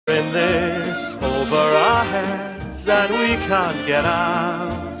and we can't get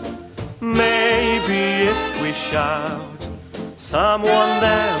out. Maybe if we shout, someone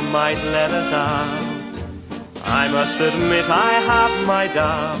there might let us out. I must admit I have my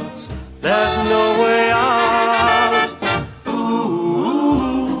doubts, there's no way out. Ooh,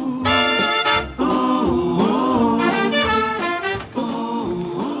 ooh,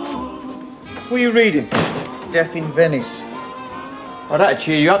 ooh. What are you reading? Death in Venice. Oh, that'll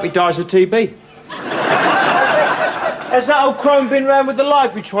cheer you up. He dies of TB. Has that old crone been round with the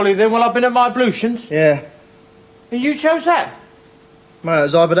library trolley then while I've been at my ablutions? Yeah. And you chose that? Well, it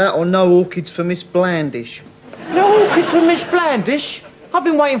was either that or no orchids for Miss Blandish. No orchids for Miss Blandish? I've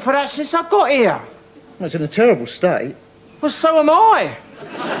been waiting for that since I got here. Well, it's in a terrible state. Well, so am I.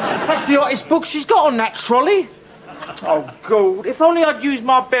 That's the hottest book she's got on that trolley. Oh, God. If only I'd used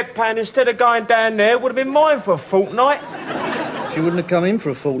my bedpan instead of going down there, it would have been mine for a fortnight. She wouldn't have come in for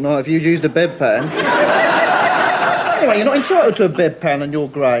a fortnight if you'd used a bedpan. Anyway, you're not entitled to a bedpan on your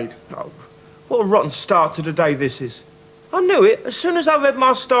grade. Oh, what a rotten start to the day this is. I knew it as soon as I read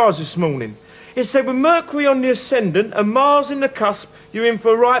my stars this morning. It said with Mercury on the ascendant and Mars in the cusp, you're in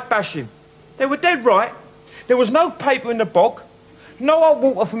for a right bashing. They were dead right. There was no paper in the bog, no hot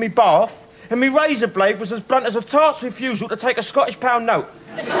water for me bath, and me razor blade was as blunt as a tart's refusal to take a Scottish pound note.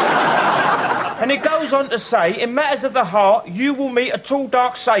 And it goes on to say, in matters of the heart, you will meet a tall,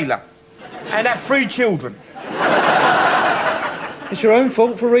 dark sailor and have 3 children. It's your own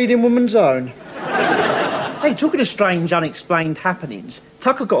fault for reading Woman's Own. Hey, talking of strange, unexplained happenings,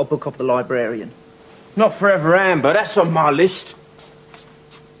 Tucker got a book off the librarian. Not Forever Amber, that's on my list.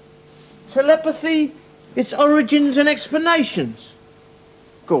 Telepathy, its origins and explanations.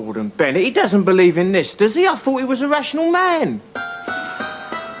 Gordon Bennett, he doesn't believe in this, does he? I thought he was a rational man.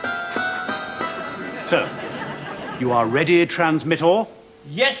 So, you are ready, transmitter?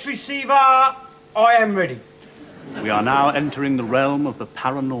 Yes, receiver, I am ready. We are now entering the realm of the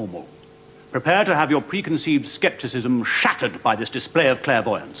paranormal. Prepare to have your preconceived skepticism shattered by this display of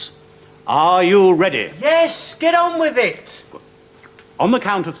clairvoyance. Are you ready? Yes, get on with it. On the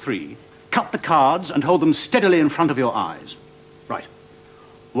count of 3, cut the cards and hold them steadily in front of your eyes. Right.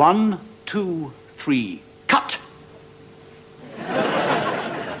 1, 2, 3, cut!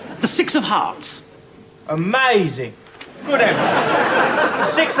 The 6 of hearts. Amazing. Good heavens. The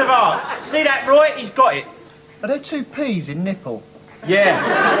 6 of hearts. See that, Roy? He's got it. Are there 2 P's in nipple? Yeah.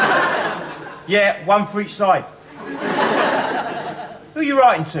 Yeah, 1 for each side. Who are you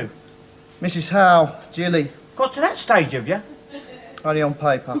writing to? Mrs. Howe, Jilly. Got to that stage, have you? Only on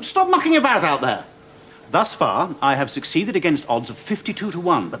paper. Stop mucking about out there. Thus far, I have succeeded against odds of 52 to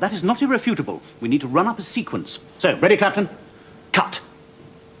 1, but that is not irrefutable. We need to run up a sequence. So, ready, Clapton? Cut.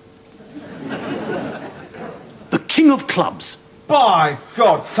 The King of Clubs. By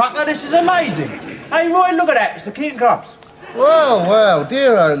God, Tucker, this is amazing. Hey, Roy, look at that. It's the King of Clubs. Well, well,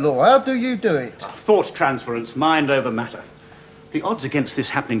 dear old Lord, how do you do it? Thought transference, mind over matter. The odds against this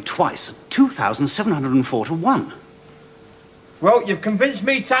happening twice are 2,704 to 1. Well, you've convinced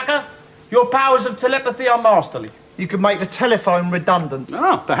me, Tucker. Your powers of telepathy are masterly. You could make the telephone redundant.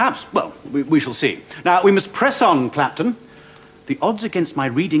 Ah, perhaps. Well, we shall see. Now, we must press on, Clapton. The odds against my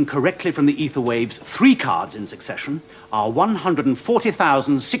reading correctly from the ether waves 3 cards in succession are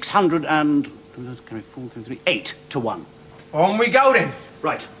 140,608 to 1. On we go, then.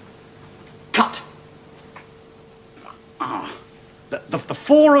 Right. Cut. Ah. The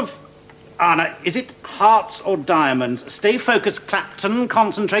 4 of... Ah, no, is it hearts or diamonds? Stay focused, Clapton.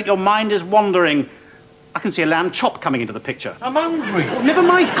 Concentrate. Your mind is wandering. I can see a lamb chop coming into the picture. I'm hungry. Oh, never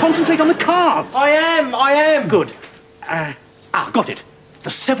mind. Concentrate on the cards. I am. Good. Got it.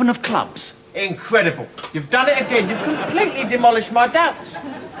 The 7 of clubs. Incredible. You've done it again. You've completely demolished my doubts.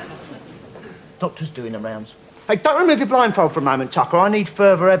 Doctor's doing the rounds. Hey, don't remove your blindfold for a moment, Tucker. I need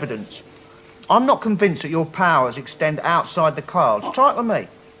further evidence. I'm not convinced that your powers extend outside the cards. Try it with me.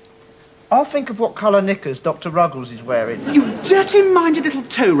 I'll think of what colour knickers Dr. Ruggles is wearing. You dirty-minded little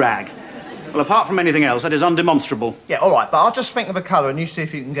toe rag. Well, apart from anything else, that is undemonstrable. Yeah, all right, but I'll just think of a colour and you see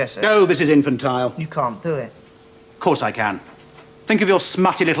if you can guess it. Oh, this is infantile. You can't do it. Of course I can. Think of your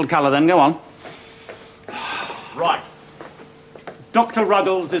smutty little colour then, go on. Right. Dr.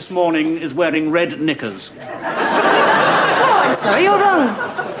 Ruggles this morning is wearing red knickers. Oh, I'm sorry, you're wrong.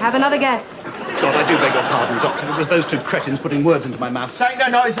 Have another guess. God, I do beg your pardon, Doctor. It was those 2 cretins putting words into my mouth. Take no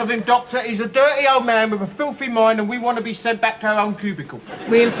notice of him, Doctor. He's a dirty old man with a filthy mind and we want to be sent back to our own cubicle.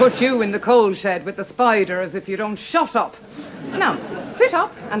 We'll put you in the coal shed with the spiders if you don't shut up. Now, sit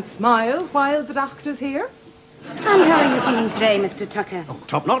up and smile while the doctor's here. And how are you feeling today, Mr. Tucker? Oh,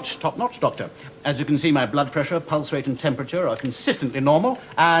 top-notch, Doctor. As you can see, my blood pressure, pulse rate and temperature are consistently normal,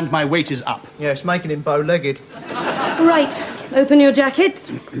 and my weight is up. Yeah, it's making him bow-legged. Right, open your jacket.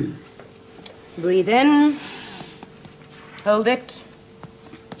 Breathe in. Hold it.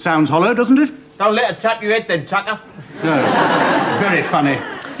 Sounds hollow, doesn't it? Don't let her tap your head then, Tucker. No. Very funny.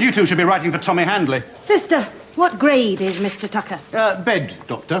 You two should be writing for Tommy Handley. Sister, what grade is Mr. Tucker? Bed,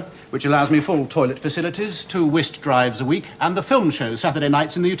 Doctor, which allows me full toilet facilities, 2 whist drives a week, and the film show Saturday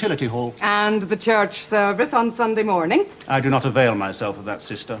nights in the utility hall. And the church service on Sunday morning. I do not avail myself of that,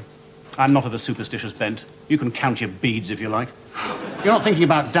 sister. I'm not of a superstitious bent. You can count your beads if you like. You're not thinking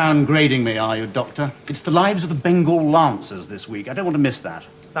about downgrading me, are you, Doctor? It's the lives of the Bengal Lancers this week. I don't want to miss that.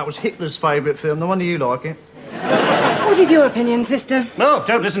 That was Hitler's favourite film. No wonder you like it. What is your opinion, sister? No,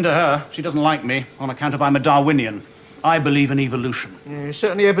 don't listen to her. She doesn't like me on account of I'm a Darwinian. I believe in evolution. Yeah,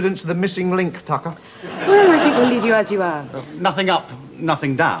 certainly evidence of the missing link, Tucker. Well, I think we'll leave you as you are. Nothing up,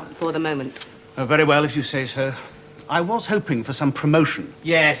 nothing down. For the moment. Very well, if you say so. I was hoping for some promotion.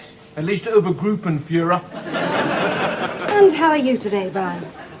 Yes, at least Obergruppenführer. And how are you today, Brian?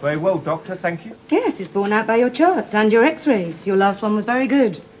 Very well, Doctor, thank you. Yes, it's borne out by your charts and your x-rays. Your last one was very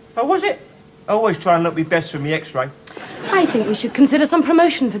good. Oh, was it? I always try and look my best from the x-ray. I think we should consider some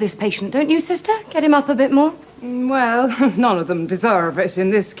promotion for this patient, don't you, sister? Get him up a bit more. Well, none of them deserve it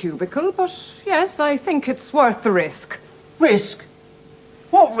in this cubicle, but yes, I think it's worth the risk. Risk?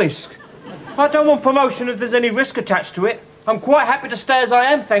 What risk? I don't want promotion if there's any risk attached to it. I'm quite happy to stay as I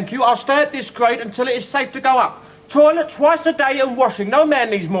am, thank you. I'll stay at this grade until it is safe to go up. Toilet twice a day and washing. No man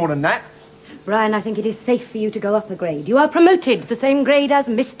needs more than that. Brian, I think it is safe for you to go up a grade. You are promoted, the same grade as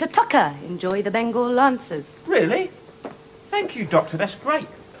Mr. Tucker. Enjoy the Bengal Lancers. Really? Thank you, Doctor. That's great.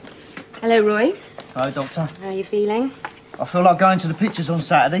 Hello, Roy. Hi, Doctor. How are you feeling? I feel like going to the pictures on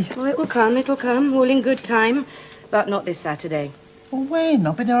Saturday. Oh, it will come, all in good time. But not this Saturday. Well, when?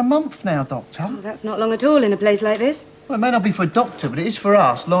 I've been here a month now, Doctor. Oh, that's not long at all in a place like this. Well, it may not be for a doctor, but it is for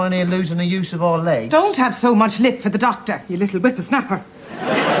us, lying here losing the use of our legs. Don't have so much lip for the doctor, you little whippersnapper.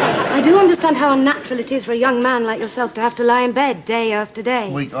 I do understand how unnatural it is for a young man like yourself to have to lie in bed day after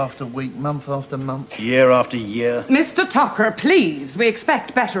day. Week after week, month after month. Year after year. Mr. Tucker, please, we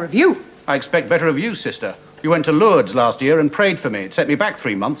expect better of you. I expect better of you, sister. You went to Lourdes last year and prayed for me. It set me back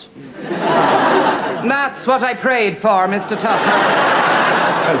 3 months. That's what I prayed for, Mr. Tucker.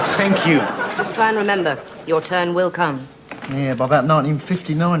 Oh, thank you. Just try and remember, your turn will come. Yeah, by about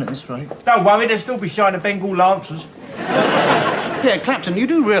 1959 at this rate. Don't worry, there'll still be shiny Bengal Lancers. Yeah, Clapton, you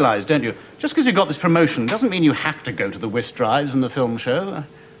do realise, don't you? Just because you got this promotion doesn't mean you have to go to the whist drives and the film show.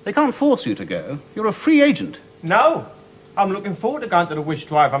 They can't force you to go. You're a free agent. No. I'm looking forward to going to the whist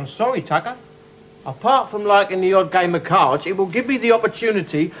drive. I'm sorry, Tucker. Apart from liking the odd game of cards, it will give me the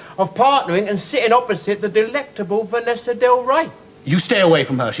opportunity of partnering and sitting opposite the delectable Vanessa Del Rey. You stay away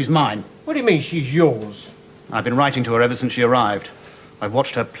from her. She's mine. What do you mean she's yours? I've been writing to her ever since she arrived. I've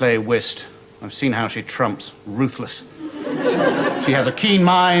watched her play whist. I've seen how she trumps. Ruthless. She has a keen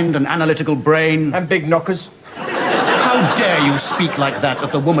mind, an analytical brain. And big knockers. How dare you speak like that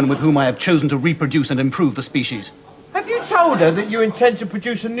of the woman with whom I have chosen to reproduce and improve the species? Have you told her that you intend to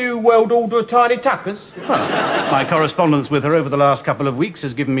produce a new world order of tiny Tuckers? Well, my correspondence with her over the last couple of weeks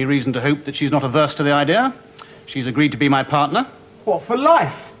has given me reason to hope that she's not averse to the idea. She's agreed to be my partner. What, for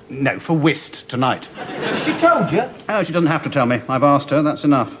life? No, for whist tonight. She told you? Oh, she doesn't have to tell me. I've asked her, that's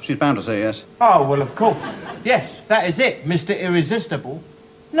enough. She's bound to say yes. Oh, well, of course. Yes, that is it, Mr. Irresistible.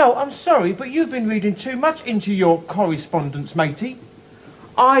 No, I'm sorry, but you've been reading too much into your correspondence, matey.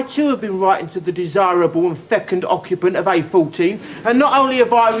 I, too, have been writing to the desirable and fecund occupant of A14, and not only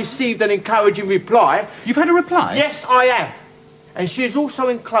have I received an encouraging reply... You've had a reply? Yes, I have. And she has also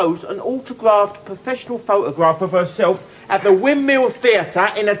enclosed an autographed professional photograph of herself at the Windmill Theatre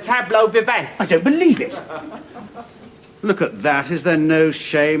in a tableau vivant. I don't believe it. Look at that. Is there no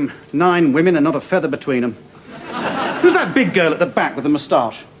shame? 9 women and not a feather between them. Who's that big girl at the back with the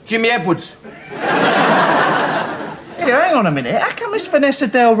moustache? Jimmy Edwards. Yeah, hang on a minute. How come Miss Vanessa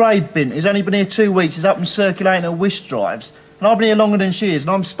Del Rey bint has only been here 2 weeks, is up and circulating her whist drives, and I've been here longer than she is,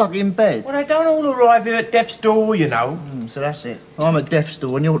 and I'm stuck in bed? Well, they don't all arrive here at death's door, you know. So that's it. I'm at death's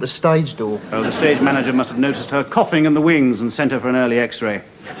door and you're at the stage door. Oh, the stage manager must have noticed her coughing in the wings and sent her for an early x-ray.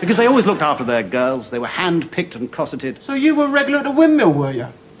 Because they always looked after their girls. They were hand-picked and cosseted. So you were regular at the Windmill, were you?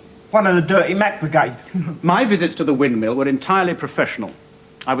 One of the Dirty Mac Brigade. My visits to the Windmill were entirely professional.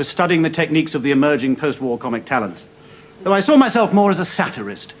 I was studying the techniques of the emerging post-war comic talents. Though I saw myself more as a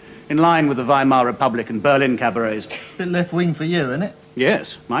satirist, in line with the Weimar Republic and Berlin cabarets. Bit left wing for you, isn't it?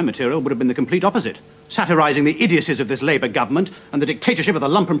 Yes, my material would have been the complete opposite, satirising the idiocies of this Labour government and the dictatorship of the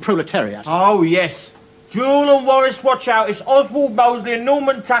lumpen proletariat. Oh, yes. Jewel and Morris, watch out. It's Oswald Mosley and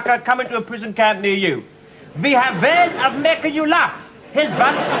Norman Tucker coming to a prison camp near you. We have ways of making you laugh.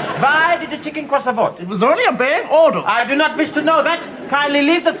 Husband, why did the chicken cross the vote? It was only a bare order. I do not wish to know that. Kindly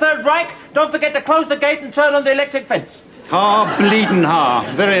leave the Third Reich. Don't forget to close the gate and turn on the electric fence. Ha, bleeding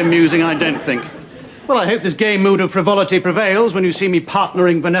ha. Very amusing, I don't think. Well, I hope this gay mood of frivolity prevails when you see me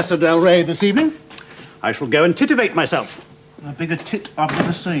partnering Vanessa Del Rey this evening. I shall go and titivate myself. A bigger tit I've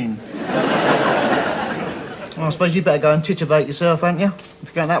never seen. Well, I suppose you better go and titivate yourself, ain't you? If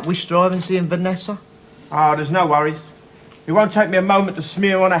you're going that wish driving, seeing Vanessa. Oh, there's no worries. It won't take me a moment to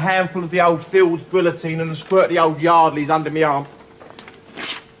smear on a handful of the old Fields Bulletin and squirt the old Yardleys under my arm.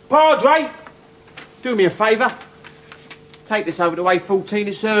 Padre, do me a favour. Take this over to A14.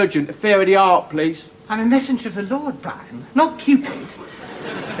 It's urgent. Affair of the art, please. I'm a messenger of the Lord, Brian, not Cupid.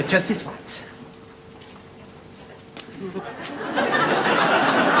 But just this once.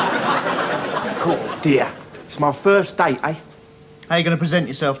 Oh, dear. It's my first date, eh? How you going to present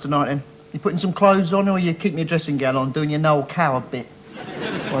yourself tonight, then? You putting some clothes on, or you keeping your dressing gown on, doing your Noel Coward bit?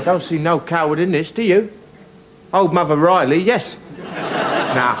 Well, I don't see no coward in this, do you? Old Mother Riley, yes.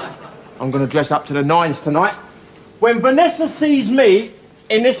 Nah, I'm going to dress up to the nines tonight. When Vanessa sees me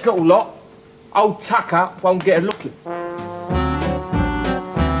in this little lot, old Tucker won't get a look in. Well,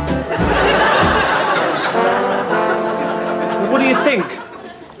 what do you think?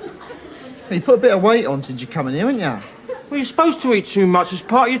 You put a bit of weight on since you come in here, haven't you? Well, you're supposed to eat too much as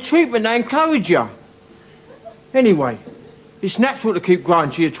part of your treatment. They encourage you. Anyway, it's natural to keep growing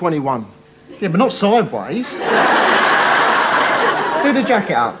till you're 21. Yeah, but not sideways. Do the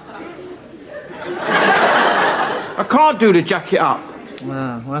jacket up. I can't do the jacket up.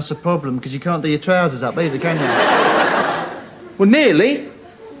 Well, that's a problem, because you can't do your trousers up either, can you? Well, nearly.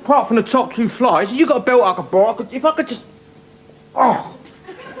 Apart from the top two flies, you got a belt I could borrow. If I could just... Oh,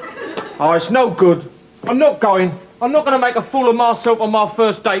 it's no good. I'm not going. I'm not going to make a fool of myself on my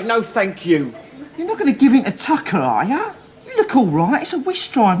first date. No, thank you. You're not going to give in to Tucker, are you? You look all right. It's a wish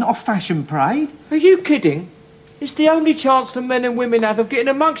drive, not a fashion parade. Are you kidding? It's the only chance the men and women have of getting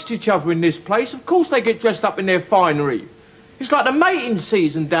amongst each other in this place. Of course they get dressed up in their finery. It's like the mating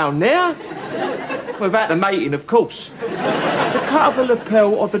season down there. Without the mating, of course. The cut of a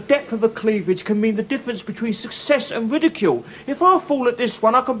lapel or the depth of a cleavage can mean the difference between success and ridicule. If I fall at this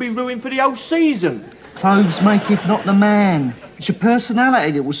one, I can be ruined for the whole season. Clothes maketh not the man. It's your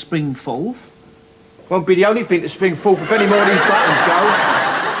personality that will spring forth. Won't be the only thing to spring forth if any more of these buttons go.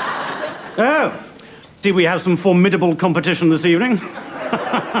 Oh, did we have some formidable competition this evening?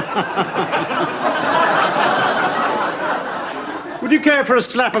 Would you care for a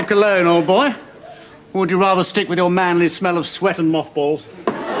slap of cologne, old boy? Or would you rather stick with your manly smell of sweat and mothballs?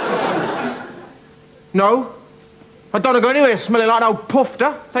 No. I don't want to go anywhere smelling like an old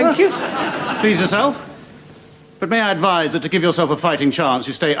pufter, thank you. Please yourself. But may I advise that to give yourself a fighting chance,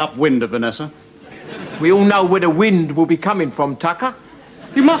 you stay upwind of Vanessa? We all know where the wind will be coming from, Tucker.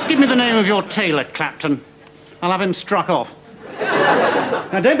 You must give me the name of your tailor, Clapton. I'll have him struck off.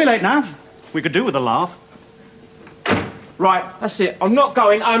 Now, don't be late now. We could do with a laugh. Right, that's it. I'm not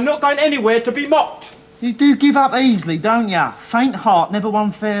going anywhere to be mocked. You do give up easily, don't you? Faint heart never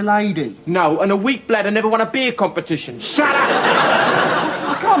won fair lady. No, and a weak bladder never won a beer competition. Shut up!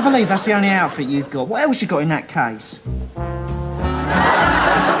 I can't believe that's the only outfit you've got. What else you got in that case?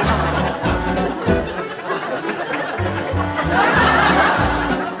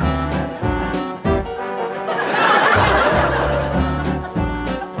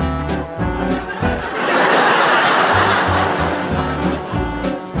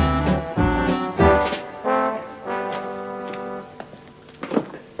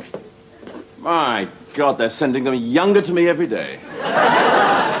 My God, they're sending them younger to me every day.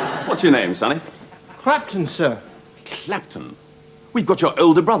 What's your name, Sonny? Clapton, sir. Clapton. We've got your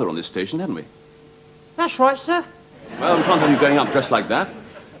older brother on this station, haven't we? That's right, sir. Well, we can't have you going up dressed like that.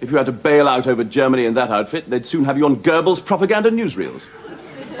 If you had to bail out over Germany in that outfit, they'd soon have you on Goebbels' propaganda newsreels.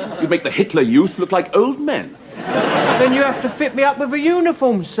 You'd make the Hitler Youth look like old men. Then you have to fit me up with a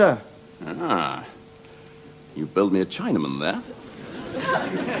uniform, sir. Ah. You build me a Chinaman there.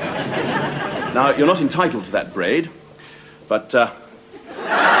 Now, you're not entitled to that braid, but, till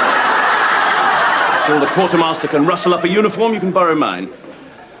the quartermaster can rustle up a uniform, you can borrow mine.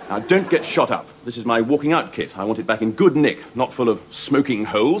 Now, don't get shot up. This is my walking out kit. I want it back in good nick, not full of smoking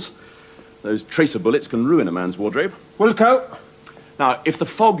holes. Those tracer bullets can ruin a man's wardrobe. Wilco. Now, if the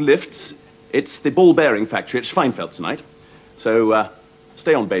fog lifts, it's the ball bearing factory at Schweinfeld tonight. So,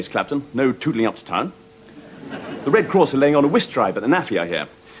 stay on base, Clapton. No tootling up to town. The Red Cross are laying on a whist drive at the NAFI, I hear.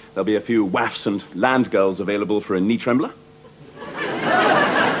 There'll be a few waifs and land girls available for a knee trembler.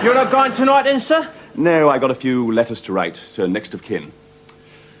 You're not going tonight then, sir? No, I got a few letters to write to next of kin.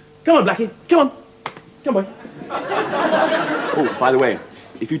 Come on, Blackie. Come on. Come on. Oh, by the way,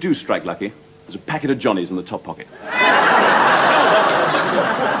 if you do strike lucky, there's a packet of Johnnies in the top pocket.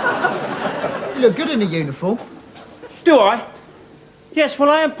 You look good in a uniform. Do I? Yes, well,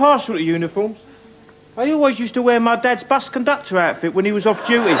 I am partial to uniforms. I always used to wear my dad's bus conductor outfit when he was off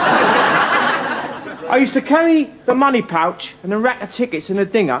duty. I used to carry the money pouch and a rack of tickets in a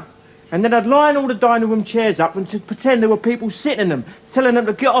dinger, and then I'd line all the dining room chairs up and to pretend there were people sitting in them, telling them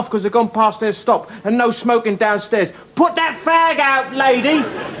to get off because they'd gone past their stop and no smoking downstairs. Put that fag out, lady!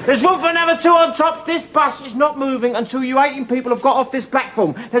 There's room for another 2 on top. This bus is not moving until you 18 people have got off this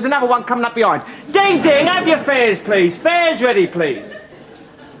platform. There's another one coming up behind. Ding, ding, have your fares, please. Fares ready, please.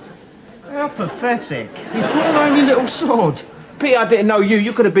 How pathetic. You put an only little sword. Pete, I didn't know you.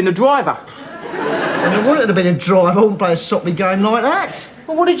 You could have been the driver. And I wanted to be a driver. I wouldn't play a soppy game like that.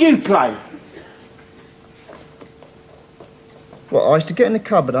 Well, what did you play? Well, I used to get in the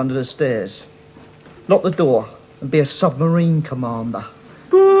cupboard under the stairs, lock the door, and be a submarine commander.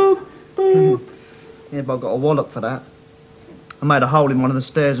 Boop, boop. Yeah, but I got a wallop for that. I made a hole in one of the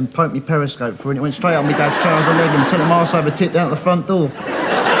stairs and poked me periscope through, and it went straight up my dad's trouser leg and 10 miles over tip down at the front door.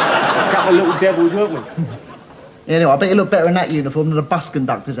 A couple of little devils, weren't we? Yeah, anyway, I bet you look better in that uniform than a bus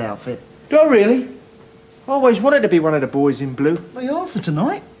conductor's outfit. Do I really? I always wanted to be one of the boys in blue. Well, you are for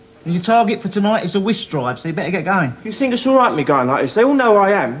tonight. And your target for tonight is a whisk drive, so you better get going. You think it's all right me going like this? They all know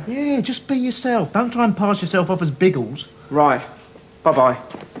I am. Yeah, just be yourself. Don't try and pass yourself off as Biggles. Right. Bye-bye.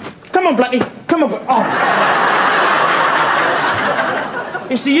 Come on, Blackie. Come on. Oh.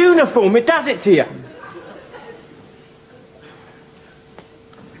 It's the uniform. It does it to you.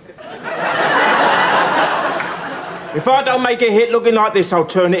 If I don't make a hit looking like this, I'll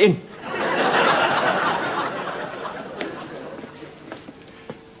turn it in.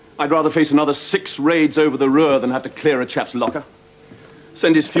 I'd rather face another 6 raids over the Ruhr than have to clear a chap's locker.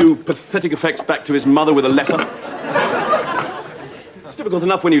 Send his few pathetic effects back to his mother with a letter. It's difficult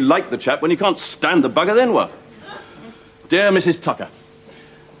enough when you like the chap. When you can't stand the bugger, then what? Dear Mrs. Tucker,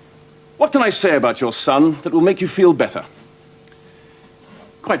 what can I say about your son that will make you feel better?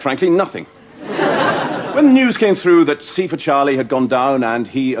 Quite frankly, nothing. When the news came through that C for Charlie had gone down and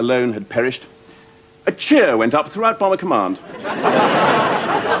he alone had perished, a cheer went up throughout Bomber Command.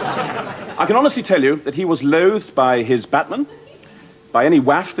 I can honestly tell you that he was loathed by his batman, by any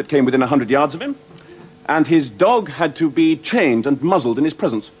waff that came within 100 yards of him, and his dog had to be chained and muzzled in his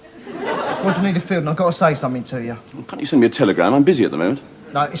presence. What do you need to field? And I've got to say something to you. Can't you send me a telegram? I'm busy at the moment.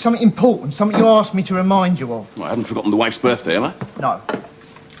 No, it's something important, something you asked me to remind you of. Well, I haven't forgotten the wife's birthday, am I? No.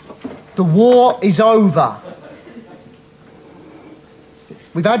 The war is over.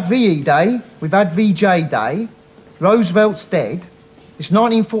 We've had VE Day, we've had VJ Day, Roosevelt's dead, it's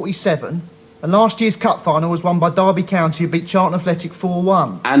 1947, and last year's cup final was won by Derby County, who beat Charlton Athletic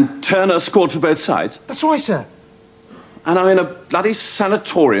 4-1. And Turner scored for both sides? That's right, sir. And I'm in a bloody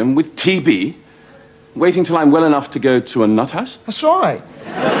sanatorium with TB, waiting till I'm well enough to go to a nut house? That's right.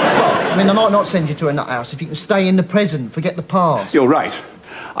 Well, I mean, I might not send you to a nut house if you can stay in the present, forget the past. You're right.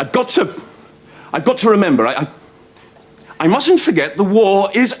 I've got to remember, I mustn't forget the war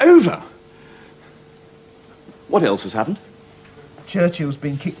is over. What else has happened? Churchill's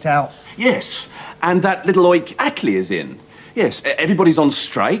been kicked out. Yes, and that little oik Attlee is in. Yes, everybody's on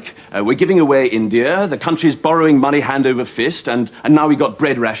strike. We're giving away India. The country's borrowing money hand over fist, and now we got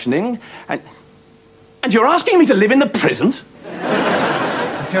bread rationing. And you're asking me to live in the present?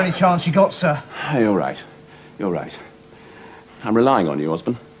 It's the only chance you got, sir. You're right. You're right. I'm relying on you,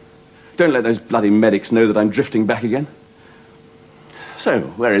 Osborne. Don't let those bloody medics know that I'm drifting back again. So,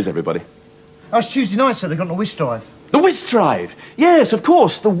 where is everybody? Oh, it's Tuesday night, sir. They've got on a whisk drive. The whisk drive! Yes, of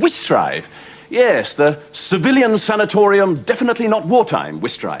course, the whisk drive. Yes, the civilian sanatorium, definitely not wartime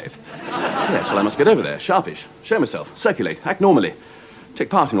whisk drive. Yes, well, I must get over there, sharpish, show myself, circulate, act normally, take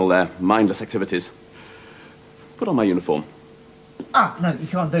part in all their mindless activities. Put on my uniform. Ah, no, you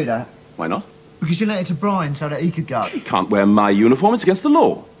can't do that. Why not? Because you lent it to Brian so that he could go. You can't wear my uniform, it's against the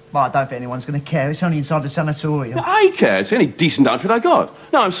law. Well, I don't think anyone's going to care. It's only inside the sanatorium. Now, I care, it's the only decent outfit I got.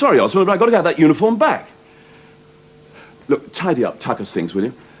 No, I'm sorry, Osborne, but I've got to get that uniform back. Look, tidy up Tucker's things, will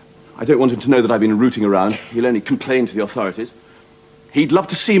you? I don't want him to know that I've been rooting around. He'll only complain to the authorities. He'd love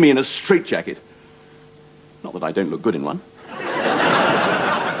to see me in a straitjacket. Not that I don't look good in one.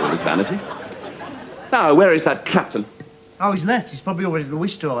 All his vanity. Now, where is that captain? Oh, he's left. He's probably already at the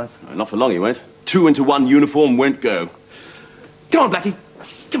whisk drive. No, not for long, he won't. 2 into 1 uniform won't go. Come on, Blackie.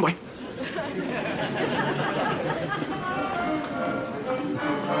 Come away.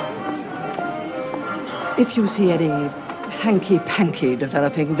 If you see any hanky-panky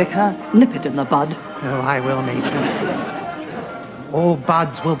developing, Vicar, nip it in the bud. Oh, I will, Matron. All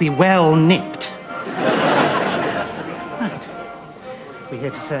buds will be well nipped. Right. here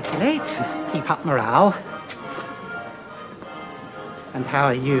to circulate, keep up morale. And how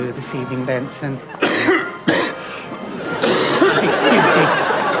are you this evening, Benson? Excuse me.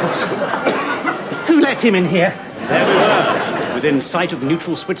 Who let him in here? There we were, within sight of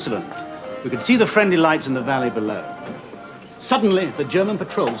neutral Switzerland. We could see the friendly lights in the valley below. Suddenly, the German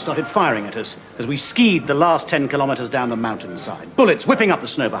patrol started firing at us as we skied the last 10 kilometers down the mountainside, bullets whipping up the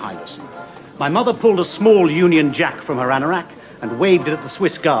snow behind us. My mother pulled a small Union Jack from her anorak and waved it at the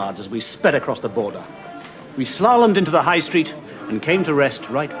Swiss guards as we sped across the border. We slalomed into the high street and came to rest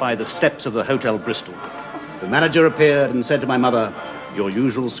right by the steps of the Hotel Bristol. The manager appeared and said to my mother, "Your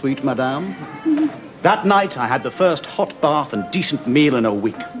usual suite, madame?" That night, I had the first hot bath and decent meal in a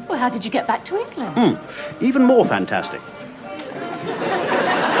week. Well, how did you get back to England? Even more fantastic.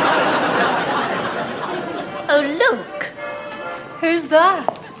 Oh, look! Who's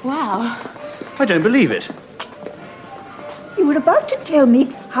that? Wow. I don't believe it. You were about to tell me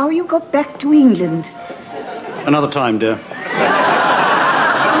how you got back to England. Another time, dear.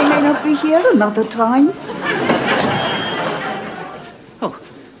 I may not be here another time.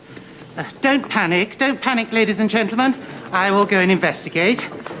 Don't panic, ladies and gentlemen. I will go and investigate.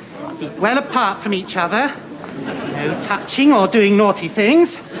 Keep well apart from each other. No touching or doing naughty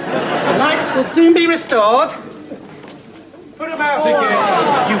things. The lights will soon be restored. Put them out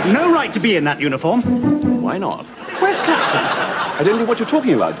again. You've no right to be in that uniform. Why not? Where's Clapton? I don't know what you're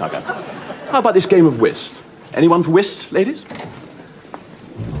talking about, Tucker. How about this game of whist? Anyone for whist, ladies?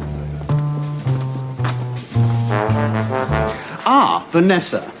 Ah,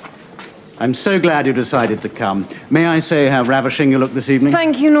 Vanessa. I'm so glad you decided to come. May I say how ravishing you look this evening?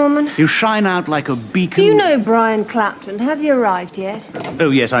 Thank you, Norman. You shine out like a beacon. Do you know Brian Clapton? Has he arrived yet? Oh,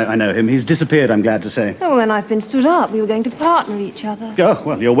 yes, I know him. He's disappeared, I'm glad to say. Oh, well, then I've been stood up. We were going to partner each other. Oh,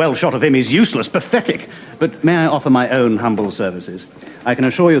 well, your well shot of him is useless, pathetic. But may I offer my own humble services? I can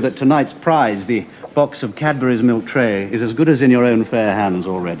assure you that tonight's prize, the box of Cadbury's milk tray, is as good as in your own fair hands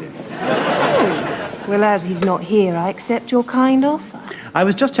already. Oh. Well, as he's not here, I accept your kind offer. I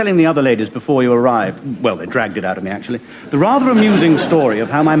was just telling the other ladies before you arrived, well, they dragged it out of me, actually, the rather amusing story of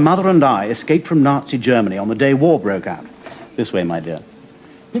how my mother and I escaped from Nazi Germany on the day war broke out. This way, my dear.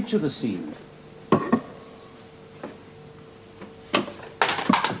 Picture the scene.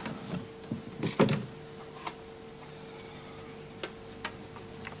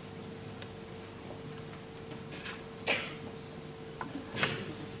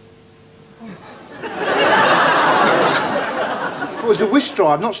 It was a whist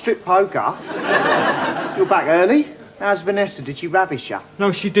drive, not strip poker. You're back early. How's Vanessa? Did she ravish you?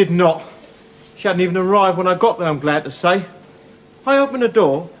 No, she did not. She hadn't even arrived when I got there, I'm glad to say. I opened the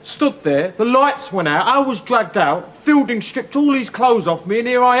door, stood there, the lights went out, I was dragged out, Fielding stripped all his clothes off me, and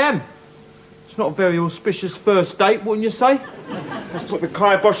here I am. It's not a very auspicious first date, wouldn't you say? Let's put the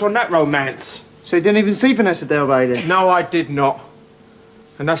kibosh on that romance. So you didn't even see Vanessa Del Rey then? No, I did not.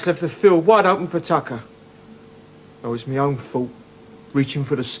 And that's left the field wide open for Tucker. Oh, it's my own fault. Reaching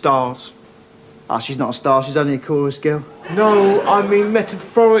for the stars. Ah, she's not a star, she's only a chorus girl. No, I mean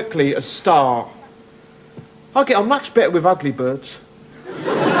metaphorically a star. I get on much better with ugly birds.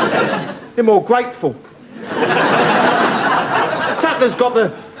 They're more grateful. Tucker's got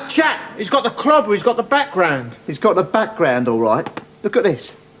the chat, he's got the clobber, he's got the background. He's got the background, all right. Look at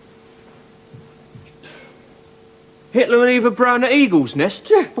this. Hitler and Eva Braun at Eagle's Nest?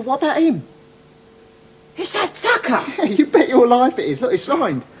 Yeah, but what about him? Is that Tucker? Yeah, you bet your life it is. Look, it's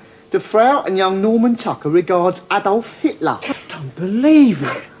signed. The Frau and young Norman Tucker regards Adolf Hitler. I don't believe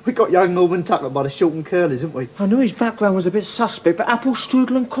it. We got young Norman Tucker by the short and curlies, haven't we? I knew his background was a bit suspect, but apple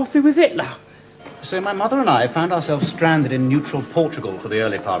strudel and coffee with Hitler. So my mother and I found ourselves stranded in neutral Portugal for the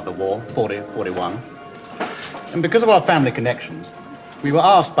early part of the war, 41. And because of our family connections, we were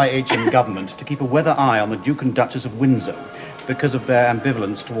asked by HM government to keep a weather eye on the Duke and Duchess of Windsor because of their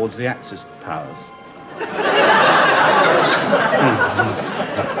ambivalence towards the Axis powers. Are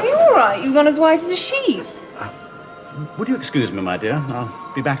you all right? You've gone as white as a sheet. Would you excuse me, my dear? I'll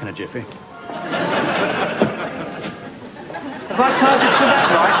be back in a jiffy. Have I tied this for that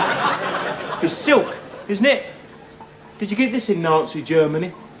right? It's silk, isn't it? Did you get this in Nazi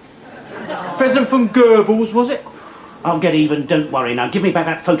Germany? Present from Goebbels, was it? I'll get even, don't worry. Now, give me back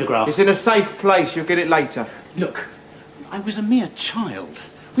that photograph. It's in a safe place, you'll get it later. Look, I was a mere child.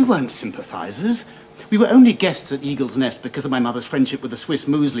 We weren't sympathisers. We were only guests at Eagle's Nest because of my mother's friendship with the Swiss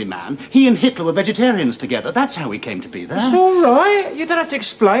muesli man. He and Hitler were vegetarians together. That's how we came to be there. It's all right. You don't have to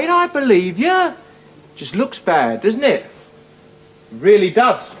explain. I believe you. Just looks bad, doesn't it? It really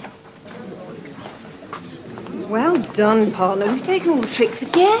does. Well done, partner. We've taken all the tricks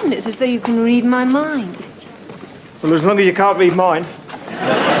again. It's as though you can read my mind. Well, as long as you can't read mine.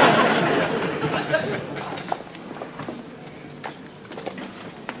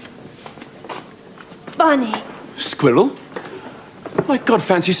 Bunny. Squirrel? My God,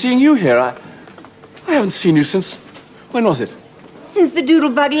 fancy seeing you here. I haven't seen you since... When was it? Since the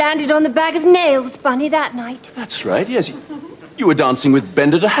doodlebug landed on the bag of nails, Bunny, that night. That's right, yes. You were dancing with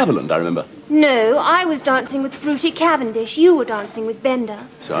Bender de Havilland, I remember. No, I was dancing with Fruity Cavendish. You were dancing with Bender.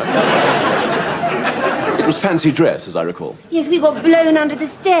 Sorry. It was fancy dress, as I recall. Yes, we got blown under the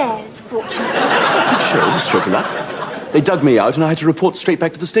stairs, fortunately. Good show, it was a stroke of luck. They dug me out and I had to report straight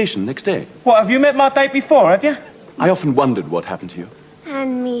back to the station next day. What, have you met my date before, have you? I often wondered what happened to you.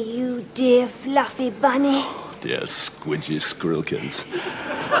 And me, you dear fluffy bunny. Dear squidgy squirrelkins.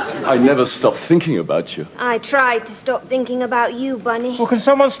 I never stopped thinking about you. I tried to stop thinking about you, Bunny. Well, can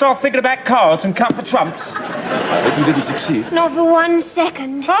someone start thinking about cards and cut for trumps? I hope you didn't succeed. Not for 1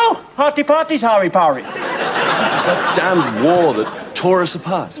 second. Oh, hearty parties, Harry Parry. It's that damned war that tore us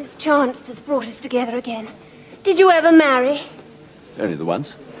apart. It's chance that's brought us together again. Did you ever marry? Only the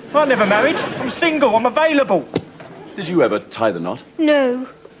once. I never married. I'm single. I'm available. Did you ever tie the knot? No.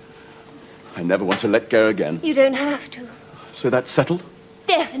 I never want to let go again. You don't have to. So that's settled?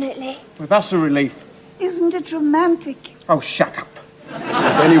 Definitely. Well, that's a relief. Isn't it romantic? Oh, shut up.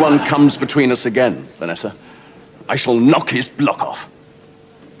 If anyone comes between us again, Vanessa, I shall knock his block off.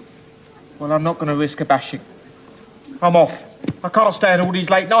 Well, I'm not going to risk a bashing. I'm off. I can't stand all these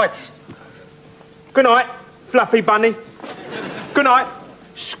late nights. Good night, Fluffy Bunny. Good night,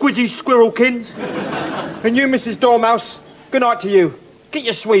 Squidgy Squirrelkins. And you, Mrs. Dormouse, good night to you. Get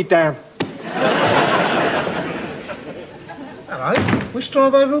your Swede down. Hello. Wish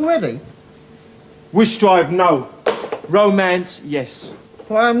drive over already? Wish drive, no. Romance, yes.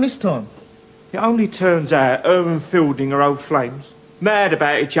 What happened this time? It only turns out her and Fielding are old flames. Mad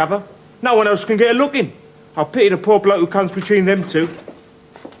about each other. No one else can get a look in. I pity the poor bloke who comes between them two.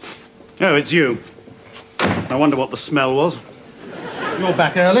 Oh, it's you. I wonder what the smell was. You're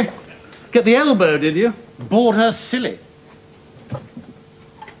back early. Get the elbow, did you? Bored her silly.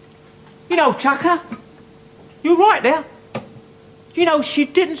 You know, Tucker, you're right there. You know, she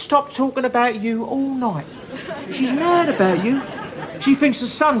didn't stop talking about you all night. She's mad about you. She thinks the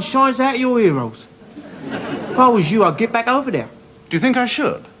sun shines out of your heroes. If I was you, I'd get back over there. Do you think I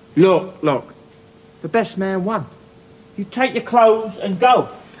should? Look. The best man won. You take your clothes and go.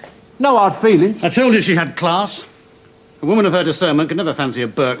 No hard feelings. I told you she had class. A woman of her discernment could never fancy a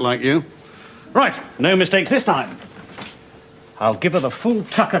Burke like you. Right, no mistakes this time. I'll give her the full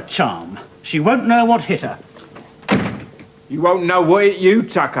Tucker charm. She won't know what hit her. You won't know what hit you,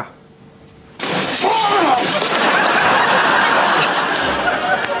 Tucker.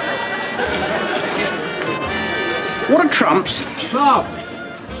 What are trumps? Clubs.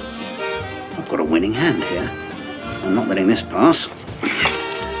 I've got a winning hand here. I'm not letting this pass.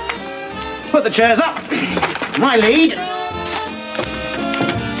 Put the chairs up. My lead.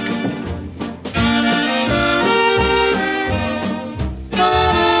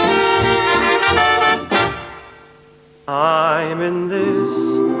 I'm in this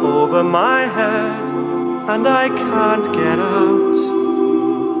over my head, and I can't get out.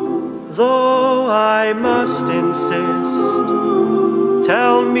 Though I must insist,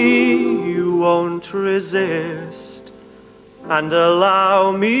 tell me you won't resist, and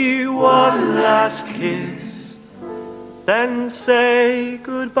allow me one last kiss, then say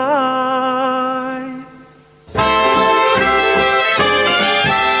goodbye.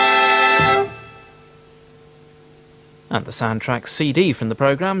 And the soundtrack CD from the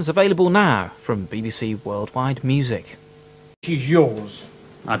programme is available now from BBC Worldwide Music. She's yours.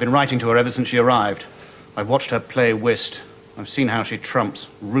 I've been writing to her ever since she arrived. I've watched her play whist. I've seen how she trumps.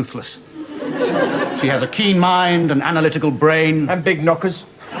 Ruthless. She has a keen mind, an analytical brain. And big knockers.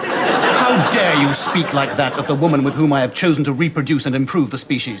 How dare you speak like that of the woman with whom I have chosen to reproduce and improve the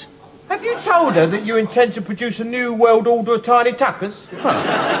species? Have you told her that you intend to produce a new world order of tiny tuckers?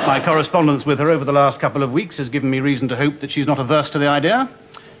 Well, my correspondence with her over the last couple of weeks has given me reason to hope that she's not averse to the idea.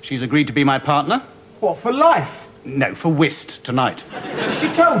 She's agreed to be my partner. What, for life? No, for whist tonight. She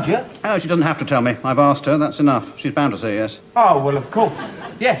told you? Oh, she doesn't have to tell me. I've asked her, that's enough. She's bound to say yes. Oh, well, of course.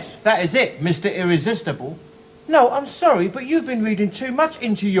 Yes, that is it, Mr. Irresistible. No, I'm sorry, but you've been reading too much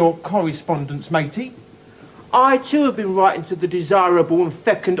into your correspondence, matey. I, too, have been writing to the desirable and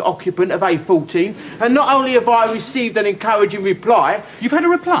fecund occupant of A14, and not only have I received an encouraging reply... You've had a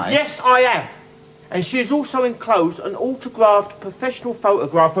reply? Yes, I have. And she has also enclosed an autographed professional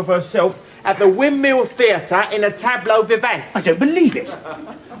photograph of herself at the Windmill Theatre in a tableau vivant. I don't believe it.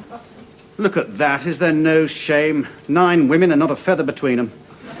 Look at that. Is there no shame? 9 women and not a feather between them.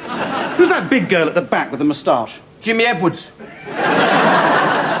 Who's that big girl at the back with the moustache? Jimmy Edwards.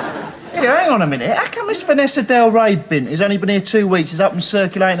 Here, hang on a minute. How come this Vanessa Del Rey bint has only been here 2 weeks, is up and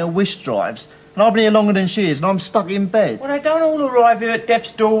circulating her whist drives, And I've been here longer than she is, and I'm stuck in bed. Well, they don't all arrive here at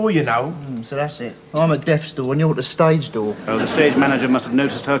death's door, you know. So that's it. I'm at death's door, and you're at the stage door. Oh, the stage manager must have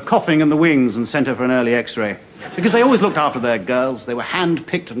noticed her coughing in the wings and sent her for an early X-ray. Because they always looked after their girls. They were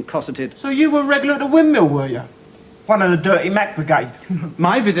hand-picked and cosseted. So you were regular at the windmill, were you? One of the Dirty Mac Brigade.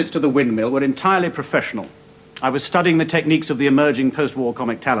 My visits to the windmill were entirely professional. I was studying the techniques of the emerging post-war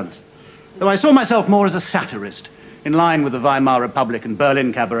comic talents. Though I saw myself more as a satirist, in line with the Weimar Republic and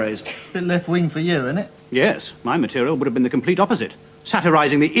Berlin cabarets. Bit left-wing for you, isn't it? Yes, my material would have been the complete opposite.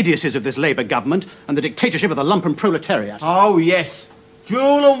 Satirising the idiocies of this Labour government and the dictatorship of the lumpen proletariat. Oh, yes.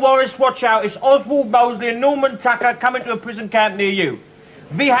 Jewel and Morris, watch out. It's Oswald Mosley and Norman Tucker coming to a prison camp near you.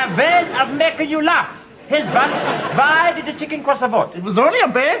 We have ways of making you laugh. Here's one. Why did the chicken cross a vote? It was only a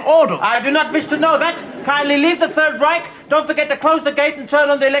bare order. I do not wish to know that. Kindly leave the Third Reich. Don't forget to close the gate and turn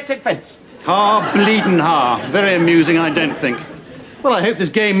on the electric fence. Ha, bleedin' ha. Very amusing, I don't think. Well, I hope this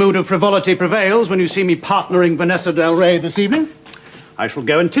gay mood of frivolity prevails when you see me partnering Vanessa Del Rey this evening. I shall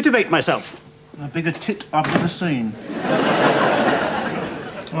go and titivate myself. A bigger tit I've never seen.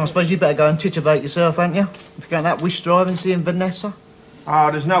 Well, I suppose you better go and titivate yourself, ain't you? If you're going that wish driving, seeing Vanessa. Oh,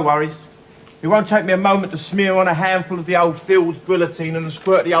 there's no worries. It won't take me a moment to smear on a handful of the old Fields Bulletin and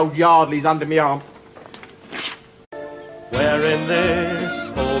squirt the old Yardleys under my arm. We're in this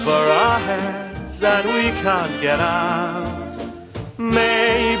over our heads and we can't get out.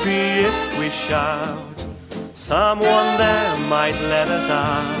 Maybe if we shout, someone there might let us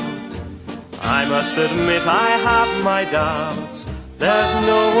out. I must admit I have my doubts. There's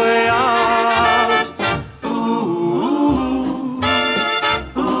no way out. Ooh, ooh,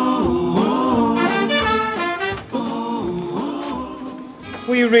 ooh. What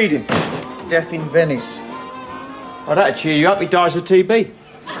are you reading? Death in Venice. Oh, that'd cheer you up. He dies of TB.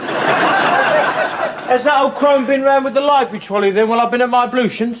 Has that old crone been round with the library trolley then while I've been at my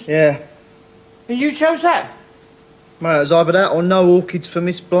ablutions? Yeah. And you chose that? Well, it was either that or no orchids for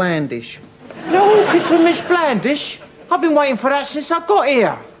Miss Blandish. No orchids for Miss Blandish? I've been waiting for that since I got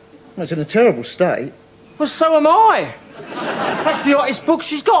here. Well, it's in a terrible state. Well, so am I. That's the hottest book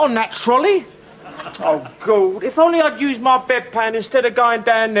she's got on that trolley. Oh, God. If only I'd used my bedpan instead of going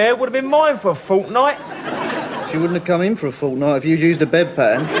down there, it would have been mine for a fortnight. She wouldn't have come in for a fortnight if you'd used a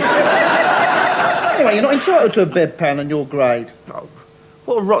bedpan. Anyway, you're not entitled to a bedpan on your grade. Oh,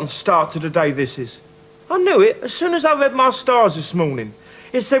 what a rotten start to the day this is. I knew it as soon as I read my stars this morning.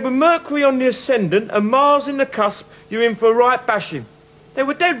 It said with Mercury on the ascendant and Mars in the cusp, you're in for a right bashing. They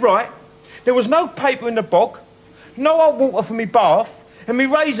were dead right. There was no paper in the bog, no hot water for me bath, and me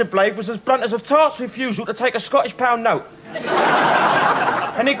razor blade was as blunt as a tart's refusal to take a Scottish pound note.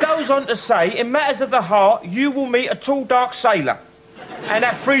 And it goes on to say, in matters of the heart, you will meet a tall, dark sailor and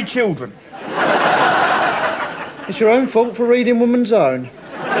have 3 children. It's your own fault for reading Woman's Own.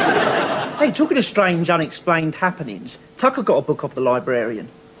 Hey, talking of strange, unexplained happenings, Tucker got a book off the librarian.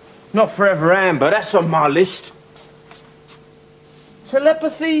 Not Forever Amber, that's on my list.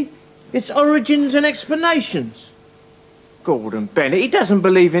 Telepathy, its origins and explanations. Gordon Bennett, he doesn't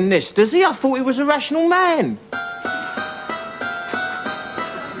believe in this, does he? I thought he was a rational man.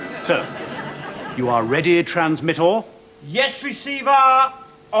 So, you are ready, transmitter? Yes, receiver, I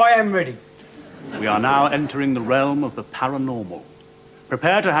am ready. We are now entering the realm of the paranormal.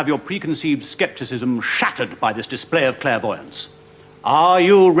 Prepare to have your preconceived skepticism shattered by this display of clairvoyance. Are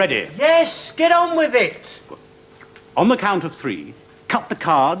you ready? Yes, get on with it. On the count of 3, cut the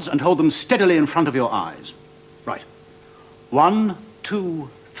cards and hold them steadily in front of your eyes. Right. 1, 2,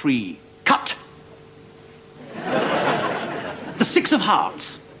 3, cut! The 6 of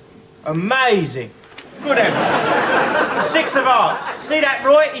hearts. Amazing. Good heavens. The 6 of hearts. See that,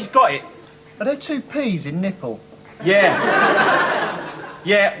 Roy? He's got it. Are there 2 P's in nipple? Yeah.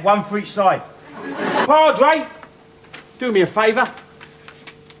 Yeah, 1 for each side. Padre, do me a favour.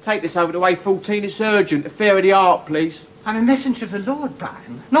 Take this over to A14, it's urgent. Affair of the art, please. I'm a messenger of the Lord,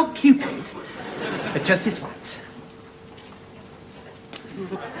 Brian, not Cupid. But just this once.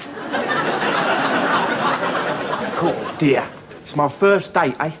 Oh, dear. It's my first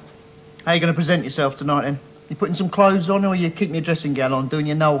date, eh? How are you going to present yourself tonight, then? You putting some clothes on, or are you keeping your dressing gown on, doing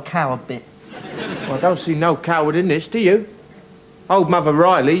your Noel Coward bit? Well, I don't see no coward in this, do you? Old Mother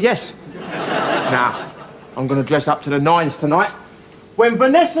Riley, yes. Nah, I'm going to dress up to the 9s tonight. When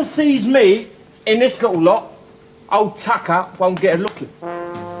Vanessa sees me in this little lot, old Tucker won't get a look in.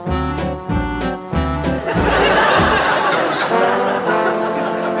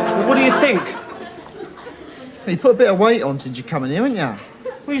 Well, what do you think? You put a bit of weight on since you come in here, haven't you?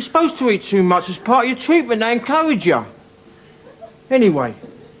 Well, you're supposed to eat too much as part of your treatment. They encourage you. Anyway,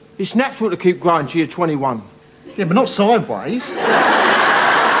 it's natural to keep growing till you're 21. Yeah, but not sideways.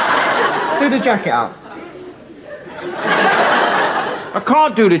 Do the jacket up. I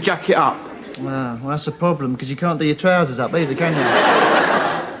can't do the jacket up. Well, that's a problem, because you can't do your trousers up either, can you?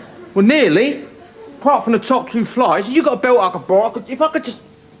 Well, nearly. Apart from the top two flies, you got a belt I could borrow. If I could just...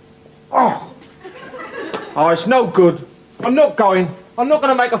 Oh, it's no good. I'm not going. I'm not going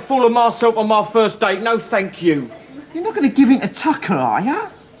to make a fool of myself on my first date. No, thank you. You're not going to give in to Tucker, are you?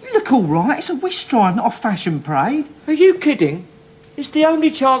 You look all right. It's a whist drive, not a fashion parade. Are you kidding? It's the only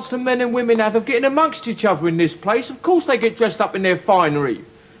chance the men and women have of getting amongst each other in this place. Of course they get dressed up in their finery.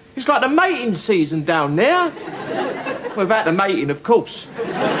 It's like the mating season down there. Without the mating, of course.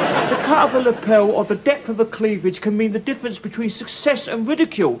 The cut of a lapel or the depth of a cleavage can mean the difference between success and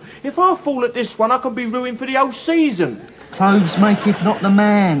ridicule. If I fall at this one, I can be ruined for the whole season. Clothes maketh not the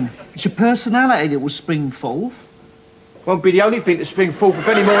man. It's your personality that will spring forth. Won't be the only thing to spring forth if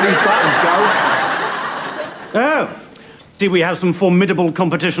any more of these buttons go. Oh, did we have some formidable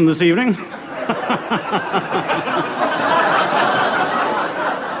competition this evening?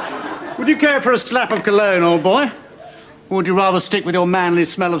 Would you care for a slap of cologne, old boy? Or would you rather stick with your manly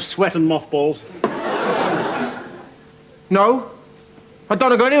smell of sweat and mothballs? No. I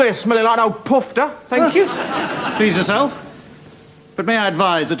don't go anywhere smelling like an old pufter, thank you. Please yourself. But may I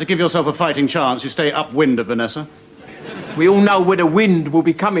advise that to give yourself a fighting chance, you stay upwind of Vanessa? We all know where the wind will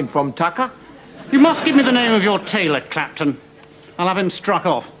be coming from, Tucker. You must give me the name of your tailor, Clapton. I'll have him struck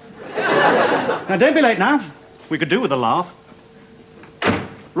off. Now, don't be late now. We could do with a laugh.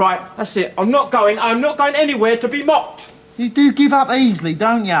 Right, that's it. I'm not going anywhere to be mocked. You do give up easily,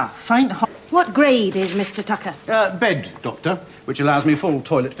 don't you? Faint heart. What grade is Mr. Tucker? Bed, Doctor, which allows me full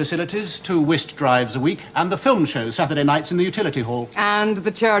toilet facilities, 2 whist drives a week, and the film show Saturday nights in the utility hall. And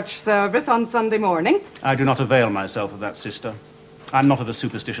the church service on Sunday morning. I do not avail myself of that, sister. I'm not of a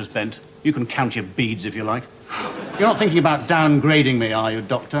superstitious bent. You can count your beads if you like. You're not thinking about downgrading me, are you,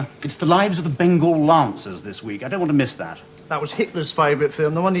 Doctor? It's the lives of the Bengal Lancers this week. I don't want to miss that. That was Hitler's favourite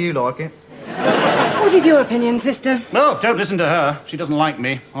film. No wonder you like it. What is your opinion, sister? No, don't listen to her. She doesn't like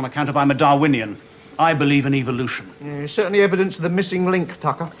me on account of I'm a Darwinian. I believe in evolution. Yeah, certainly evidence of the missing link,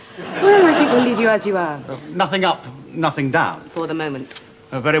 Tucker. Well, I think we'll leave you as you are. Nothing up, nothing down. For the moment.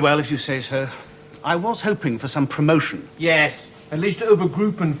 Very well, if you say so. I was hoping for some promotion. Yes, at least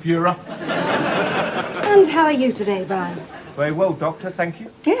Obergruppenführer. And how are you today, Brian? Very well, Doctor, thank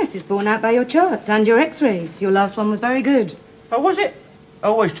you. Yes, it's borne out by your charts and your x-rays. Your last one was very good. Oh, was it? I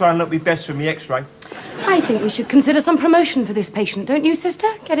always try and look my best from the x-ray. I think we should consider some promotion for this patient, don't you, sister?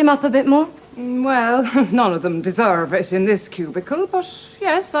 Get him up a bit more. Well, none of them deserve it in this cubicle, but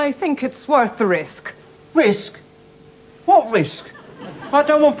yes, I think it's worth the risk. Risk? What risk? I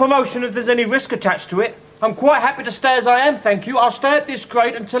don't want promotion if there's any risk attached to it. I'm quite happy to stay as I am, thank you. I'll stay at this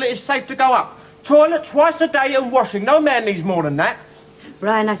grade until it is safe to go up. Toilet twice a day and washing. No man needs more than that.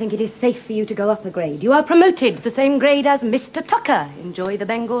 Brian, I think it is safe for you to go up a grade. You are promoted to the same grade as Mr. Tucker. Enjoy the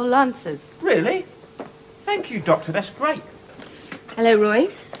Bengal Lancers. Really? Thank you, Doctor. That's great. Hello, Roy.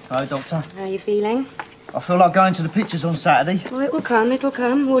 Hello, Doctor. How are you feeling? I feel like going to the pictures on Saturday. Oh, it will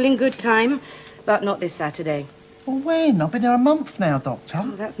come, all in good time. But not this Saturday. Well, when? I've been here a month now, Doctor.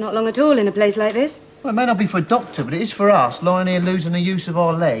 Oh, that's not long at all in a place like this. Well, it may not be for a doctor, but it is for us, lying here losing the use of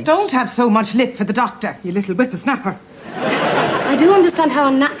our legs. Don't have so much lip for the doctor, you little whippersnapper. I do understand how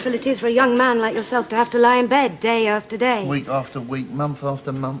unnatural it is for a young man like yourself to have to lie in bed day after day. Week after week, month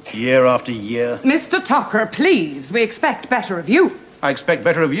after month. Year after year. Mr. Tucker, please, we expect better of you. I expect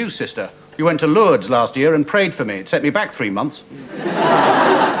better of you, sister. You went to Lourdes last year and prayed for me. It set me back 3 months.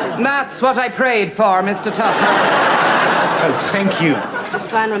 That's what I prayed for, Mr. Tucker. Oh, thank you. Just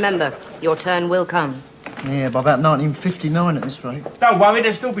try and remember, your turn will come. Yeah, by about 1959 at this rate. Don't worry,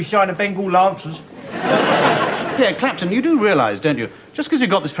 there'll still be shining Bengal Lancers. Yeah, Clapton, you do realise, don't you? Just because you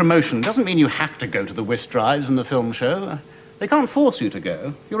got this promotion doesn't mean you have to go to the whist drives and the film show. They can't force you to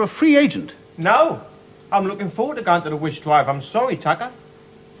go. You're a free agent. No. I'm looking forward to going to the whist drive. I'm sorry, Tucker.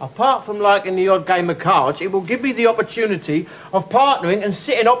 Apart from liking the odd game of cards, it will give me the opportunity of partnering and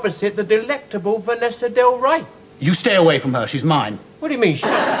sitting opposite the delectable Vanessa Del Rey. You stay away from her. She's mine. What do you mean,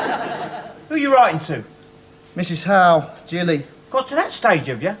 Who are you writing to? Mrs. Howe, Jilly. Got to that stage,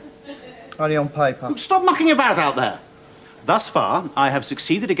 have you? Only on paper. Stop mucking about out there. Thus far, I have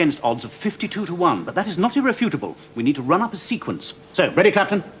succeeded against odds of 52 to 1, but that is not irrefutable. We need to run up a sequence. So, ready,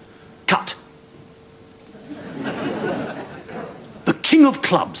 Clapton? Cut. The King of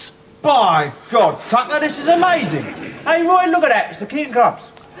Clubs. By God, Tucker, this is amazing. Hey, Roy, look at that. It's the King of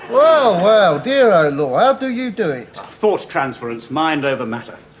Clubs. Well, well, dear old Lord, how do you do it? Thought transference, mind over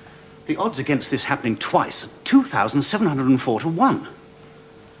matter. The odds against this happening twice are 2,704 to 1.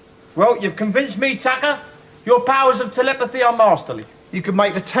 Well, you've convinced me, Tucker. Your powers of telepathy are masterly. You could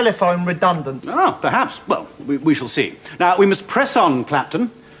make the telephone redundant. Ah, perhaps. Well, we shall see. Now, we must press on,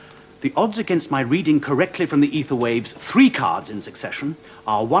 Clapton. The odds against my reading correctly from the ether waves 3 cards in succession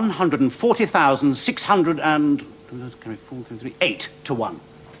are 140,600 and... 8 to 1.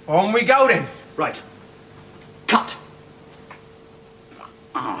 On we go then. Right. Cut.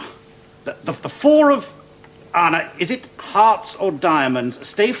 Ah. The 4 of... Anna, is it hearts or diamonds?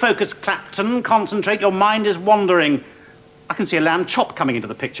 Stay focused, Clapton. Concentrate. Your mind is wandering. I can see a lamb chop coming into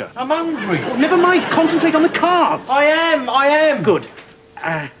the picture. I'm hungry. Oh, never mind. Concentrate on the cards. I am. Good.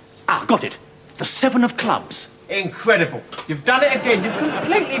 Got it. The 7 of clubs. Incredible. You've done it again. You've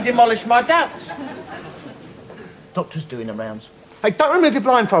completely demolished my doubts. Doctor's doing the rounds. Hey, don't remove your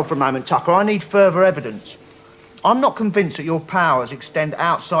blindfold for a moment, Tucker. I need further evidence. I'm not convinced that your powers extend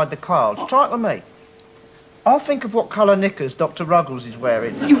outside the cards. Try it with me. I'll think of what colour knickers Dr. Ruggles is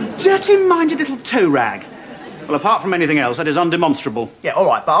wearing. You dirty-minded little toe rag. Well, apart from anything else, that is undemonstrable. Yeah, all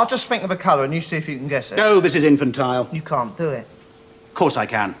right, but I'll just think of a colour and you see if you can guess it. No, this is infantile. You can't do it. Of course I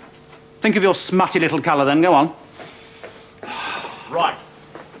can. Think of your smutty little colour then, go on. Right.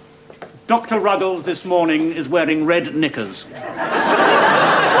 Dr. Ruggles this morning is wearing red knickers.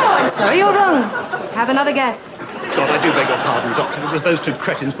 Oh, I'm sorry, you're wrong. Have another guess. God, I do beg your pardon, Doctor. It was those 2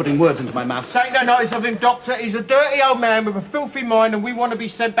 cretins putting words into my mouth. Take no notice of him, Doctor. He's a dirty old man with a filthy mind and we want to be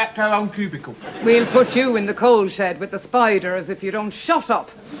sent back to our own cubicle. We'll put you in the coal shed with the spiders if you don't shut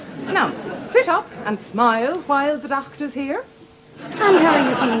up. Now, sit up and smile while the doctor's here. And how are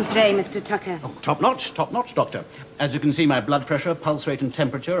you feeling today, Mr. Tucker? Oh, top-notch, Doctor. As you can see, my blood pressure, pulse rate and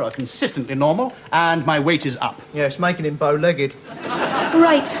temperature are consistently normal, and my weight is up. Yeah, it's making him bow-legged.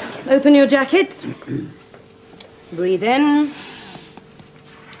 Right, open your jacket. Breathe in.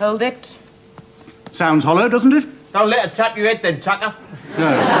 Hold it. Sounds hollow, doesn't it? Don't let her tap your head then, Tucker.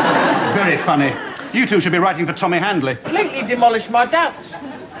 No. Very funny. You 2 should be writing for Tommy Handley. Completely demolished my doubts.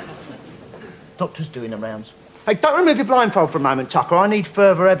 Doctor's doing the rounds. Hey, don't remove your blindfold for a moment, Tucker. I need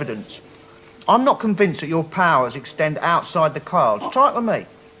further evidence. I'm not convinced that your powers extend outside the cards. Try it with me.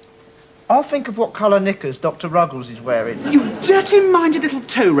 I'll think of what colour knickers Dr. Ruggles is wearing. You dirty-minded little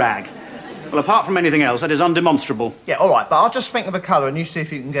toe rag. Well, apart from anything else, that is undemonstrable. Yeah, all right, but I'll just think of a colour and you see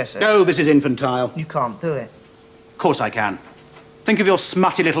if you can guess it. No, this is infantile. You can't do it. Of course I can. Think of your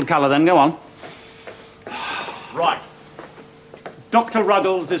smutty little colour then, go on. Right. Dr.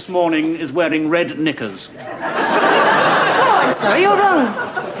 Ruggles this morning is wearing red knickers. Oh, I'm sorry, you're wrong.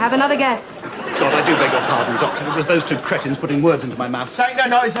 Have another guess. God, I do beg your pardon, Doctor. It was those 2 cretins putting words into my mouth. Take no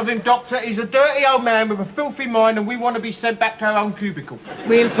notice of him, Doctor. He's a dirty old man with a filthy mind and we want to be sent back to our own cubicle.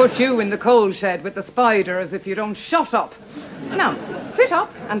 We'll put you in the coal shed with the spiders if you don't shut up. Now, sit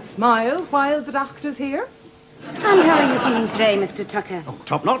up and smile while the doctor's here. And how are you feeling today, Mr. Tucker? Oh,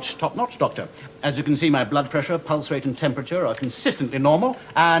 top-notch, Doctor. As you can see, my blood pressure, pulse rate and temperature are consistently normal,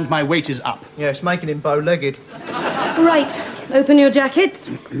 and my weight is up. Yeah, it's making him bow-legged. Right, open your jacket.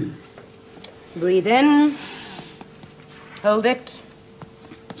 Breathe in. Hold it.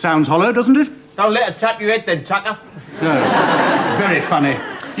 Sounds hollow, doesn't it? Don't let her tap your head then, Tucker. No. Very funny.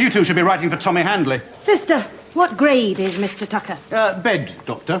 You 2 should be writing for Tommy Handley. Sister, what grade is Mr. Tucker? Bed,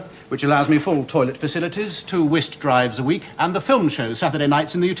 Doctor, which allows me full toilet facilities, 2 whist drives a week, and the film show Saturday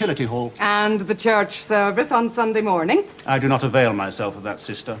nights in the utility hall. And the church service on Sunday morning. I do not avail myself of that,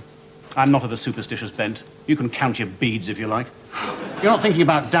 sister. I'm not of a superstitious bent. You can count your beads if you like. You're not thinking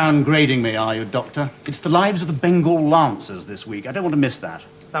about downgrading me, are you, Doctor? It's the lives of the Bengal Lancers this week. I don't want to miss that.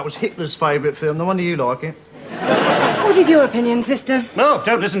 That was Hitler's favourite film. No wonder you like it. What is your opinion, sister? No,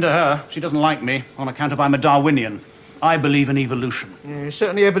 don't listen to her. She doesn't like me on account of I'm a Darwinian. I believe in evolution. Yeah,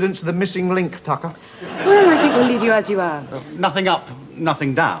 certainly evidence of the missing link, Tucker. Well, I think we'll leave you as you are. Nothing up,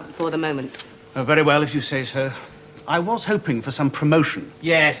 nothing down. For the moment. Oh, very well, if you say so. I was hoping for some promotion.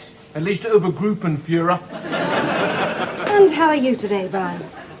 Yes, at least Obergruppenführer. And how are you today, Brian?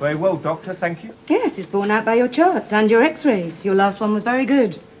 Very well, Doctor, thank you. Yes, it's borne out by your charts and your x-rays. Your last one was very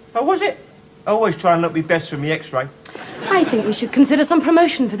good. Oh, was it? I always try and look my best from the x-ray. I think we should consider some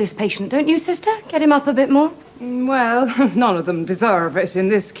promotion for this patient, don't you, sister? Get him up a bit more. Well, none of them deserve it in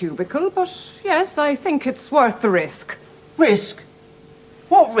this cubicle, but yes, I think it's worth the risk. Risk?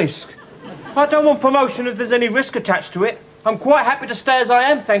 What risk? I don't want promotion if there's any risk attached to it. I'm quite happy to stay as I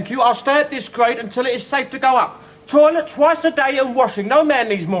am, thank you. I'll stay at this grade until it is safe to go up. Toilet twice a day and washing. No man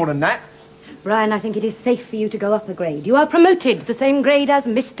needs more than that. Brian, I think it is safe for you to go up a grade. You are promoted, the same grade as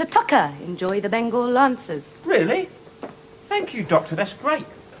Mr. Tucker. Enjoy the Bengal Lancers. Really? Thank you, Doctor. That's great.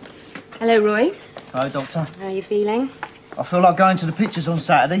 Hello, Roy. Hi, Doctor. How are you feeling? I feel like going to the pictures on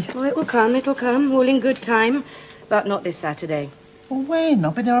Saturday. Oh, it will come, all in good time. But not this Saturday. Well, when?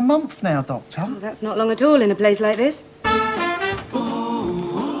 I've been here a month now, Doctor. Oh, that's not long at all in a place like this. Oh,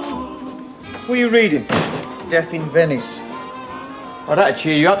 What are you reading? Death in Venice. Oh, that'll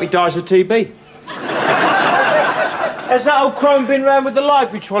cheer you up. He dies of TB. Has that old crone been round with the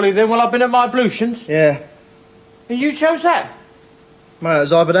library trolley then while I've been at my ablutions? Yeah. And you chose that? Well, it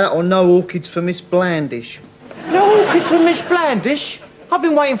was either that or no orchids for Miss Blandish. No orchids for Miss Blandish? I've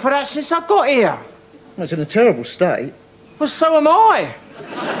been waiting for that since I got here. Well, it's in a terrible state. Well, so am I.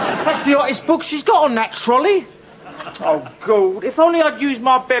 That's the hottest book she's got on that trolley. Oh, God. If only I'd used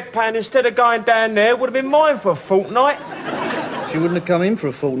my bedpan instead of going down there, it would have been mine for a fortnight. She wouldn't have come in for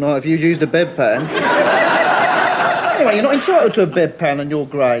a fortnight if you'd used a bedpan. Anyway, you're not entitled to a bedpan on your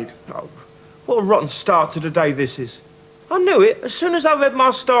grade. Oh, what a rotten start to the day this is. I knew it as soon as I read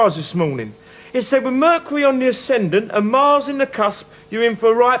my stars this morning. It said with Mercury on the ascendant and Mars in the cusp, you're in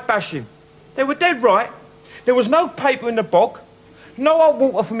for a right bashing. They were dead right. There was no paper in the bog, no hot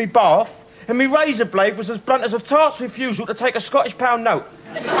water for me bath, and me razor blade was as blunt as a tart's refusal to take a Scottish pound note.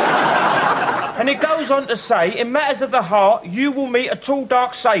 And it goes on to say, in matters of the heart, you will meet a tall,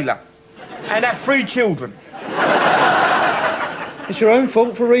 dark sailor and have 3 children. It's your own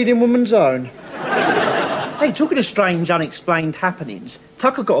fault for reading Woman's Own. Hey, talking of strange, unexplained happenings,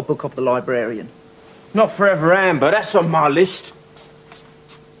 Tucker got a book off the librarian. Not forever, Amber. That's on my list.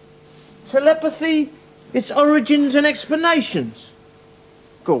 Telepathy, its origins and explanations.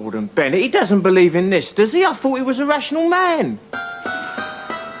 Gordon Bennett, he doesn't believe in this, does he? I thought he was a rational man.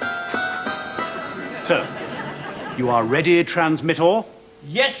 So, you are ready, transmitter?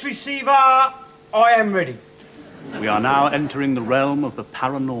 Yes, receiver. I am ready. We are now entering the realm of the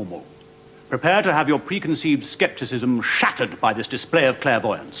paranormal. Prepare to have your preconceived skepticism shattered by this display of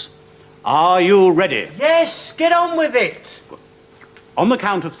clairvoyance. Are you ready? Yes, get on with it. On the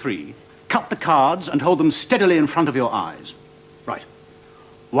count of 3, cut the cards and hold them steadily in front of your eyes. Right.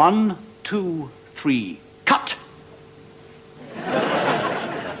 1, 2, 3, cut!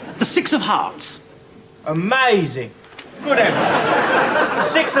 The 6 of hearts. Amazing. Good heavens. The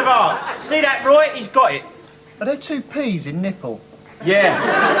 6 of hearts. See that, Roy? He's got it. Are there 2 P's in nipple?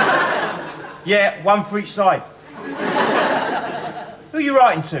 Yeah. Yeah, 1 for each side. Who are you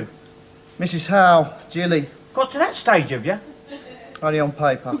writing to? Mrs. Howe, Jilly. Got to that stage, have you? Only on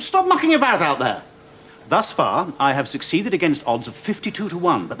paper. Stop mucking about out there. Thus far, I have succeeded against odds of 52 to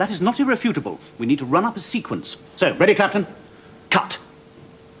 1, but that is not irrefutable. We need to run up a sequence. So, ready, Clapton? Cut.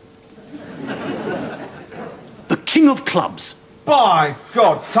 The King of Clubs. By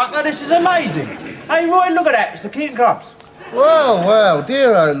God, Tucker, this is amazing. Hey, Roy, look at that. It's the King of Clubs. Well, well,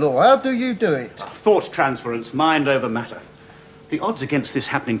 dear old Lord, how do you do it? Thought transference, mind over matter. The odds against this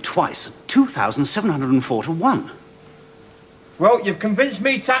happening twice, 2,704 to 1. Well, you've convinced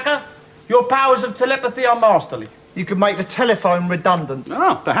me, Tucker. Your powers of telepathy are masterly. You could make the telephone redundant.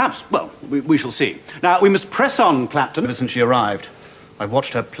 Ah, perhaps. Well, we shall see. Now, we must press on, Clapton. Ever since she arrived, I've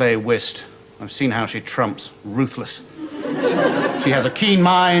watched her play whist. I've seen how she trumps. Ruthless. She has a keen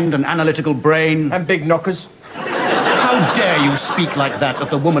mind, an analytical brain. And big knockers. How dare you speak like that of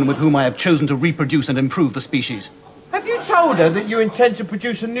the woman with whom I have chosen to reproduce and improve the species? Have you told her that you intend to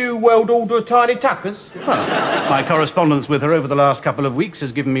produce a new world order of tiny Tuckers? Well, my correspondence with her over the last couple of weeks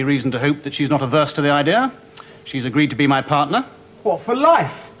has given me reason to hope that she's not averse to the idea. She's agreed to be my partner. What, for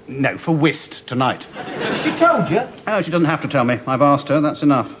life? No, for whist tonight. She told you? Oh, she doesn't have to tell me. I've asked her, that's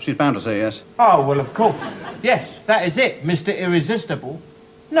enough. She's bound to say yes. Oh, well, of course. Yes, that is it, Mr. Irresistible.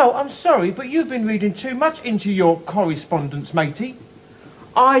 No, I'm sorry, but you've been reading too much into your correspondence, matey.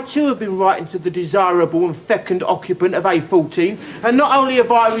 I, too, have been writing to the desirable and fecund occupant of A14, and not only have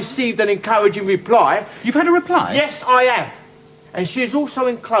I received an encouraging reply... You've had a reply? Yes, I have. And she has also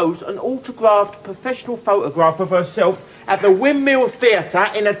enclosed an autographed professional photograph of herself at the Windmill Theatre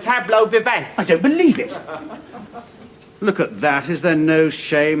in a tableau vivant. I don't believe it. Look at that. Is there no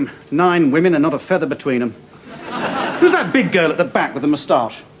shame? 9 women and not a feather between them. Who's that big girl at the back with the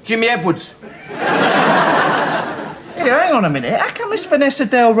moustache? Jimmy Edwards. Here, hang on a minute. How come Miss Vanessa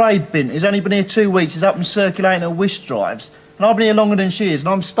Del Rey bint has only been here 2 weeks, is up and circulating her whist drives, and I've been here longer than she is, and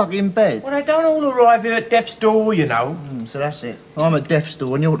I'm stuck in bed? Well, they don't all arrive here at death's door, you know. So that's it. I'm at death's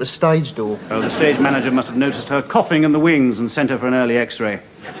door and you're at the stage door. Oh, the stage manager must have noticed her coughing in the wings and sent her for an early X-ray.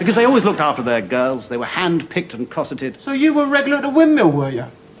 Because they always looked after their girls. They were hand-picked and cosseted. So you were regular at the Windmill, were you?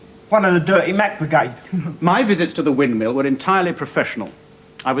 One of the Dirty Mac Brigade. My visits to the Windmill were entirely professional.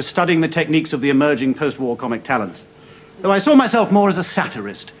 I was studying the techniques of the emerging post-war comic talents. Though I saw myself more as a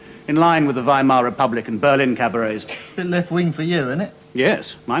satirist, in line with the Weimar Republic and Berlin cabarets. Bit left-wing for you, isn't it?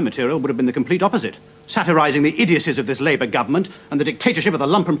 Yes, my material would have been the complete opposite. Satirising the idiocies of this Labour government and the dictatorship of the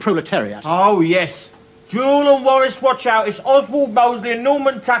lumpen proletariat. Oh, yes. Jewel and Warris, watch out. It's Oswald Mosley and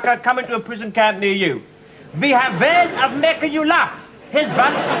Norman Tucker coming to a prison camp near you. We have ways of making you laugh. His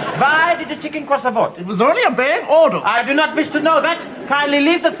one. Why did the chicken cross the vote? It was only a bare order. I do not wish to know that. Kindly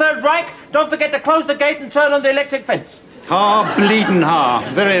leave the Third Reich. Don't forget to close the gate and turn on the electric fence. Ha, bleedin' ha.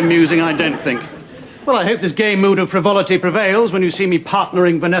 Very amusing, I don't think. Well, I hope this gay mood of frivolity prevails when you see me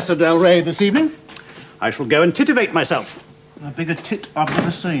partnering Vanessa Del Rey this evening. I shall go and titivate myself. A bigger tit I've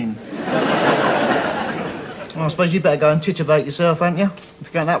never seen. Well, I suppose you better go and titivate yourself, ain't you? If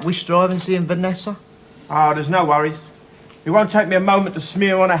you're going that wish drive and seeing Vanessa. Oh, there's no worries. It won't take me a moment to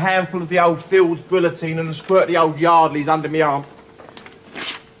smear on a handful of the old Fields bulletin and squirt the old Yardleys under my arm.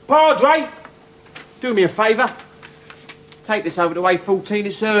 Padre, do me a favour. Take this over to A14.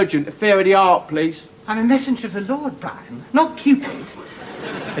 It's urgent. Affair of the art, please. I'm a messenger of the Lord, Brian, not Cupid.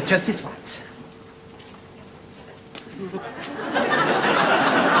 But just this once.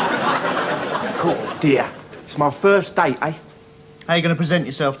 Oh, dear. It's my first date, eh? How are you going to present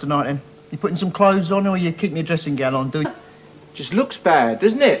yourself tonight, then? You putting some clothes on, or you keeping your dressing gown on, do you? Just looks bad,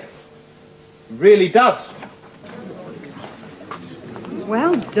 doesn't it? It really does.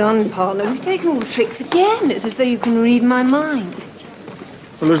 Well done, partner. You've taken all the tricks again. It's as though you can read my mind.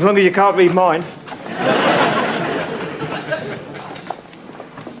 Well, as long as you can't read mine.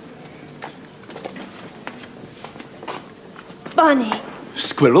 Bunny.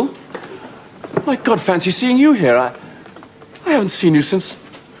 Squirrel? My God, fancy seeing you here. I haven't seen you since...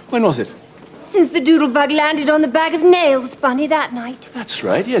 When was it? Since the doodlebug landed on the bag of nails, Bunny, that night. That's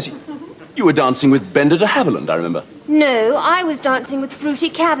right, yes. You were dancing with Bender de Havilland, I remember. No, I was dancing with Fruity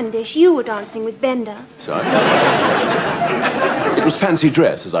Cavendish. You were dancing with Bender. So It was fancy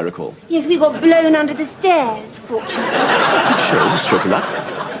dress, as I recall. Yes, we got blown under the stairs, fortunately. Good show, it was a stroke of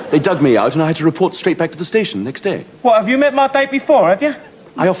luck. They dug me out and I had to report straight back to the station the next day. What, have you met my date before, have you?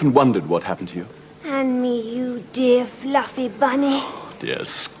 I often wondered what happened to you. And me, you dear fluffy bunny. Dear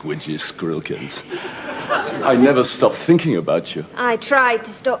squidgy squirrelkins. I never stopped thinking about you. I tried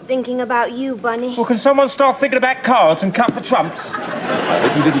to stop thinking about you, Bunny. Well, can someone start thinking about cards and cut for trumps? I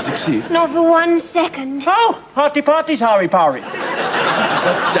hope you didn't succeed. Not for 1 second. Oh, hearty parties, Harry Parry. It's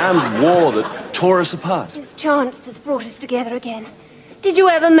that damned war that tore us apart. It's chance that's brought us together again. Did you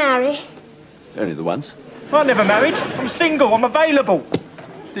ever marry? Only the once. I never married. I'm single. I'm available.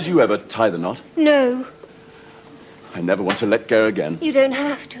 Did you ever tie the knot? No. I never want to let go again. You don't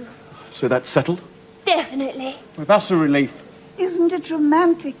have to. So that's settled? Definitely. Well, that's a relief. Isn't it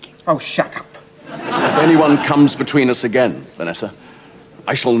romantic? Oh, shut up. If anyone comes between us again, Vanessa,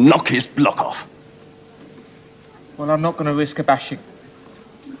 I shall knock his block off. Well, I'm not going to risk a bashing.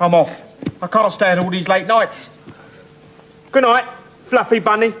 I'm off. I can't stand all these late nights. Good night, Fluffy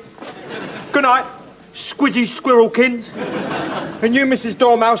Bunny. Good night, Squidgy Squirrelkins. And you, Mrs.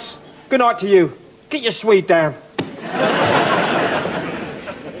 Dormouse, good night to you. Get your Swede down.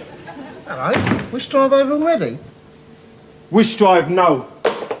 Hello. Wish drive over already? Wish drive, no.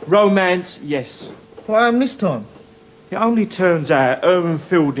 Romance, yes. What happened this time? It only turns out her and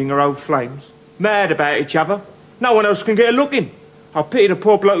Fielding are old flames. Mad about each other. No one else can get a look in. I pity the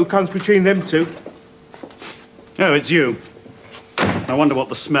poor bloke who comes between them two. Oh, it's you. I wonder what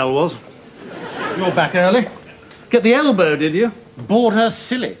the smell was. You're back early. Get the elbow, did you? Bored her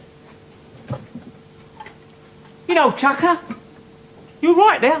silly. You know, Tucker, you're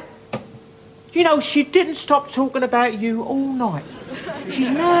right there. You know, she didn't stop talking about you all night. She's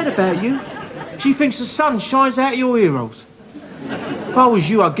mad about you. She thinks the sun shines out of your heroes. If I was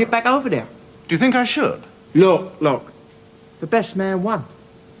you, I'd get back over there. Do you think I should? Look. The best man won.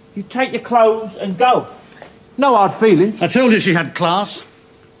 You take your clothes and go. No hard feelings. I told you she had class.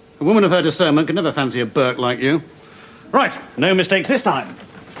 A woman of her discernment can never fancy a Burke like you. Right, no mistakes this time.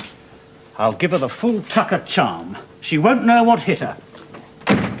 I'll give her the full Tucker charm. She won't know what hit her.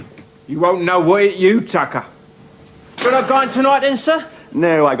 You won't know what hit you, Tucker. You're not going tonight then, sir?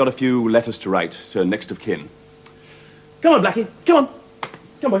 No, I got a few letters to write to next of kin. Come on, Blackie. Come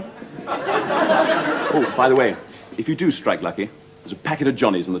on. Oh, by the way, if you do strike lucky, there's a packet of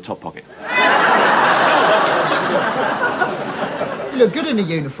Johnnies in the top pocket. You look good in a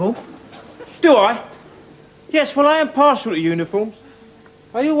uniform. Do I? Yes, well, I am partial to uniforms.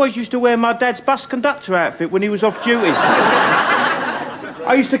 I always used to wear my dad's bus conductor outfit when he was off duty.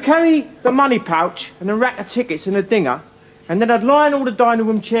 I used to carry the money pouch and a rack of tickets in a dinger, and then I'd line all the dining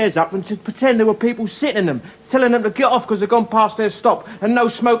room chairs up and to pretend there were people sitting in them, telling them to get off because they'd gone past their stop and no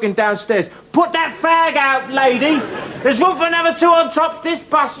smoking downstairs. Put that fag out, lady! There's room for another 2 on top. This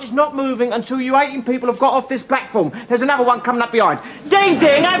bus is not moving until you 18 people have got off this platform. There's another one coming up behind. Ding,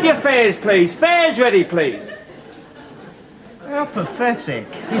 ding, have your fares, please. Fares ready, please. How pathetic.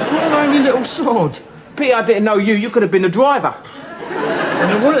 You brought only little sword. Pete, I didn't know you. You could have been the driver.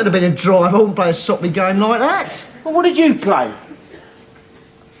 And I wouldn't have been a driver. I wouldn't play a soppy game like that. Well, what did you play?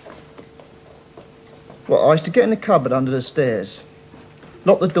 Well, I used to get in the cupboard under the stairs,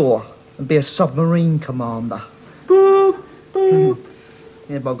 lock the door, and be a submarine commander. Boop, boop.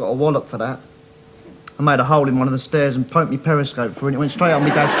 Yeah, but I got a wallop for that. I made a hole in one of the stairs and poked me periscope through, and it went straight up my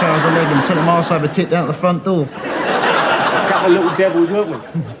dad's trouser leg and sent him arse over tit down at the front door. A couple of little devils, weren't we?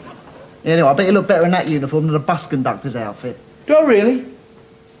 Yeah, anyway, I bet you look better in that uniform than a bus conductor's outfit. Do I really?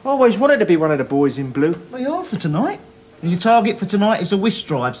 I always wanted to be one of the boys in blue. Well, you are for tonight. And your target for tonight is a whisk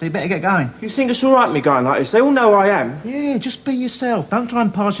drive, so you better get going. You think it's all right me going like this? They all know I am. Yeah, just be yourself. Don't try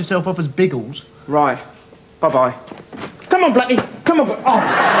and pass yourself off as Biggles. Right. Bye-bye. Come on, Blackie. Come on. Oh.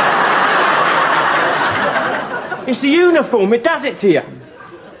 It's the uniform. It does it to you.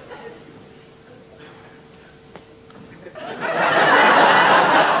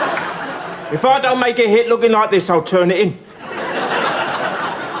 If I don't make a hit looking like this, I'll turn it in.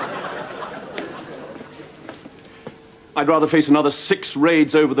 I'd rather face another 6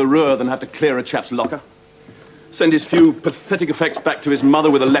 raids over the Ruhr than have to clear a chap's locker. Send his few pathetic effects back to his mother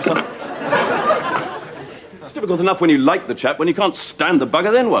with a letter. It's difficult enough when you like the chap. When you can't stand the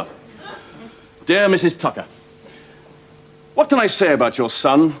bugger, then what? Dear Mrs. Tucker, what can I say about your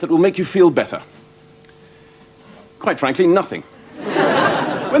son that will make you feel better? Quite frankly, nothing.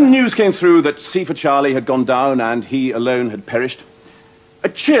 When the news came through that C for Charlie had gone down and he alone had perished, a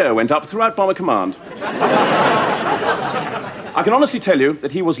cheer went up throughout Bomber Command. I can honestly tell you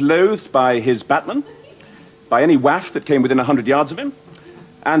that he was loathed by his batman, by any waff that came within 100 yards of him,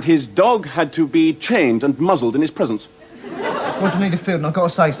 and his dog had to be chained and muzzled in his presence. What do you need to feel? And I've got to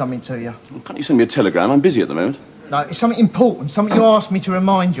say something to you. Well, can't you send me a telegram? I'm busy at the moment. No, it's something important, something you asked me to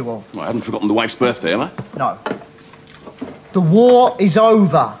remind you of. Well, I haven't forgotten the wife's birthday, have I? No. The war is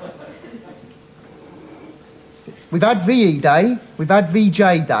over. We've had VE Day, we've had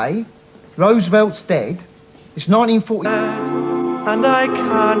VJ Day, Roosevelt's dead, it's 1940... And I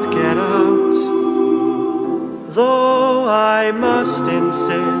can't get out, though I must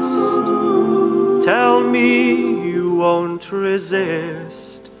insist. Tell me you won't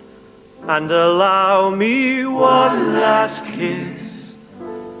resist, and allow me one last kiss,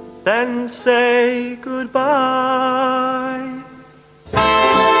 then say goodbye.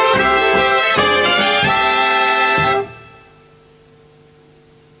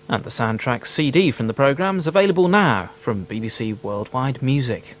 And the soundtrack CD from the programme is available now from BBC Worldwide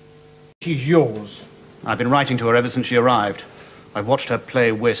Music. She's yours. I've been writing to her ever since she arrived. I've watched her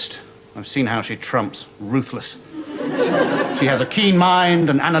play whist. I've seen how she trumps. Ruthless. She has a keen mind,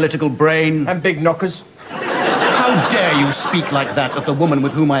 an analytical brain. And big knockers. How dare you speak like that of the woman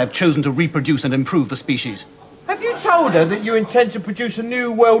with whom I have chosen to reproduce and improve the species? Have you told her that you intend to produce a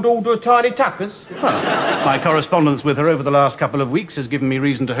new world order of tiny tuckers? Well, my correspondence with her over the last couple of weeks has given me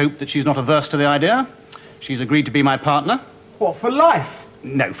reason to hope that she's not averse to the idea. She's agreed to be my partner. What, for life?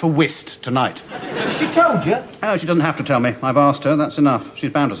 No, for whist tonight. She told you? Oh, she doesn't have to tell me. I've asked her, that's enough.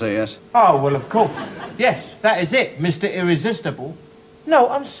 She's bound to say yes. Oh, well, of course. Yes, that is it, Mr. Irresistible. No,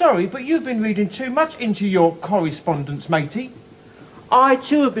 I'm sorry, but you've been reading too much into your correspondence, matey. I,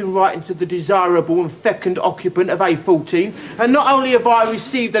 too, have been writing to the desirable and fecund occupant of A14, and not only have I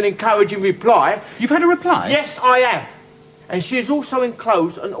received an encouraging reply... You've had a reply? Yes, I have. And she has also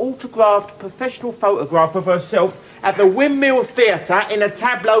enclosed an autographed professional photograph of herself at the Windmill Theatre in a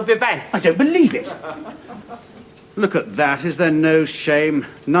tableau vivant. I don't believe it. Look at that. Is there no shame?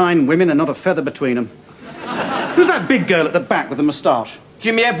 9 women and not a feather between them. Who's that big girl at the back with the moustache?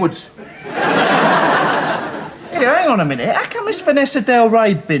 Jimmy Edwards. Hey, hang on a minute. How come Miss Vanessa Del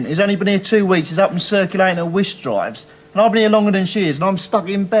Rey bint has only been here 2 weeks, is up and circulating her whisk drives, and I've been here longer than she is, and I'm stuck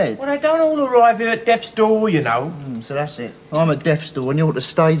in bed? Well, they don't all arrive here at death's door, you know. So that's it. I'm at death's door and you're at the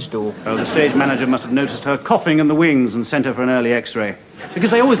stage door. Oh, the stage manager must have noticed her coughing in the wings and sent her for an early x-ray.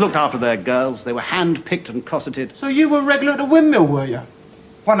 Because they always looked after their girls. They were hand-picked and cosseted. So you were regular at the Windmill, were you?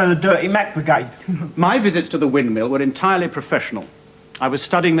 One of the Dirty Mac Brigade. My visits to the Windmill were entirely professional. I was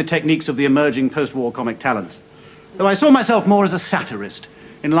studying the techniques of the emerging post-war comic talents. Though I saw myself more as a satirist,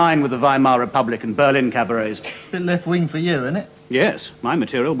 in line with the Weimar Republic and Berlin cabarets. Bit left-wing for you, isn't it? Yes, my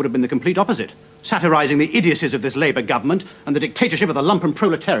material would have been the complete opposite. Satirising the idiocies of this Labour government and the dictatorship of the lumpen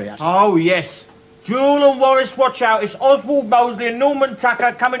proletariat. Oh, yes. Jewel and Morris, watch out. It's Oswald Mosley and Norman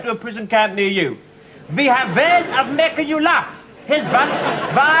Tucker coming to a prison camp near you. We have ways of making you laugh. Here's one.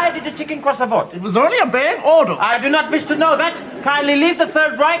 Why did the chicken cross a vote? It was only a bare order. I do not wish to know that. Kindly leave the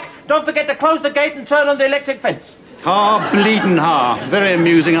Third Reich. Don't forget to close the gate and turn on the electric fence. Ha, bleedin' ha. Very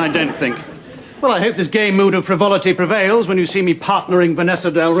amusing, I don't think. Well, I hope this gay mood of frivolity prevails when you see me partnering Vanessa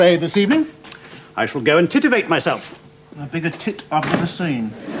Del Rey this evening. I shall go and titivate myself. A bigger tit I've never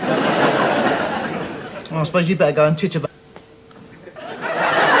seen. Well, I suppose you better go and titivate.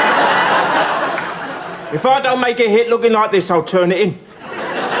 If I don't make a hit looking like this, I'll turn it in.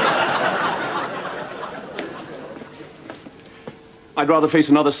 I'd rather face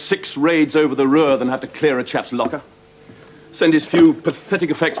another 6 raids over the Ruhr than have to clear a chap's locker. Send his few pathetic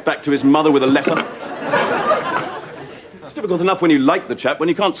effects back to his mother with a letter. It's difficult enough when you like the chap. When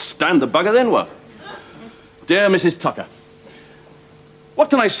you can't stand the bugger, then what? Dear Mrs. Tucker, what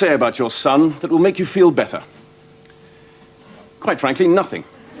can I say about your son that will make you feel better? Quite frankly, nothing.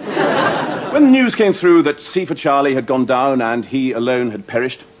 When the news came through that C for Charlie had gone down and he alone had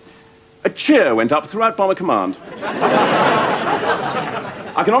perished, a cheer went up throughout Bomber Command.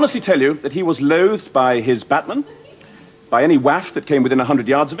 I can honestly tell you that he was loathed by his batman, by any waff that came within 100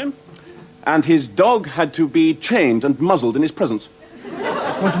 yards of him, and his dog had to be chained and muzzled in his presence.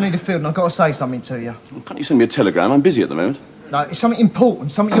 What do you need a field? And I've got to say something to you. Can't you send me a telegram? I'm busy at the moment. No, it's something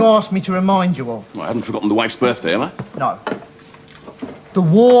important, something you asked me to remind you of. Well, I haven't forgotten the wife's birthday, am I? No. The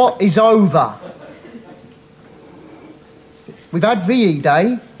war is over. We've had VE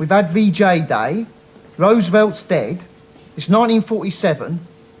Day, we've had VJ Day, Roosevelt's dead, it's 1947,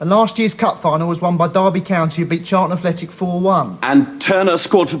 and last year's cup final was won by Derby County, who beat Charlton Athletic 4-1. And Turner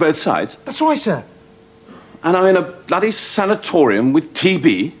scored for both sides? That's right, sir. And I'm in a bloody sanatorium with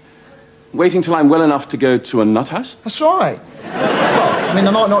TB, waiting till I'm well enough to go to a nut house? That's right. Well, I mean,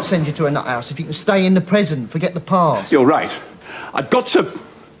 I might not send you to a nut house if you can stay in the present, forget the past. You're right. I've got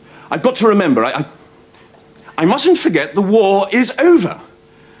to remember. I mustn't forget the war is over.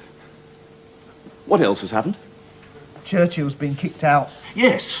 What else has happened? Churchill's been kicked out.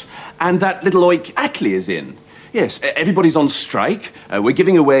 Yes, and that little oik Attlee is in. Yes, everybody's on strike. We're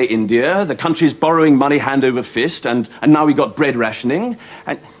giving away India. The country's borrowing money hand over fist, and now we got bread rationing.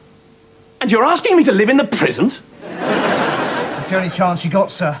 And you're asking me to live in the present? It's the only chance you got,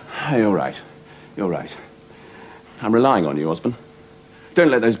 sir. Oh, you're right. You're right. I'm relying on you, Osborne.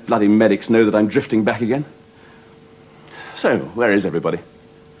 Don't let those bloody medics know that I'm drifting back again. So, where is everybody?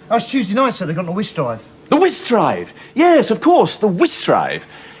 Oh, it's Tuesday night, sir. They've got the whist drive. The whist drive! Yes, of course, the whist drive.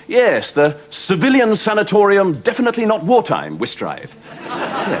 Yes, the civilian sanatorium, definitely not wartime whist drive.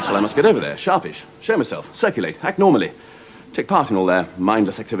 Yes, well, I must get over there, sharpish, show myself, circulate, act normally, take part in all their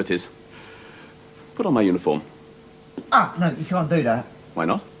mindless activities. Put on my uniform. Ah, no, you can't do that. Why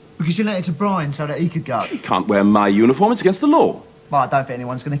not? Because you lent it to Brian so that he could go. You can't wear my uniform, it's against the law. Well, I don't think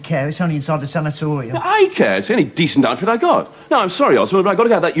anyone's going to care. It's only inside the sanatorium. No, I care. It's the only decent outfit I got. No, I'm sorry, Osmond, but I've got to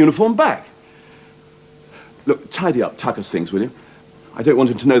get that uniform back. Look, tidy up Tucker's things, will you? I don't want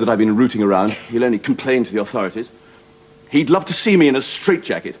him to know that I've been rooting around. He'll only complain to the authorities. He'd love to see me in a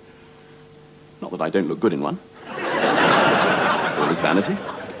straitjacket. Not that I don't look good in one. All his vanity.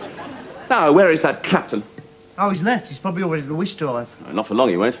 Now, where is that captain? Oh, he's left. He's probably already at the whist drive. Not for long,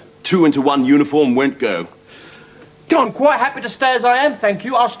 he won't. 2 into 1 uniform won't go. I'm quite happy to stay as I am, thank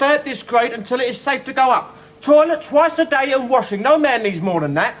you. I'll stay at this grade until it is safe to go up. Toilet twice a day and washing. No man needs more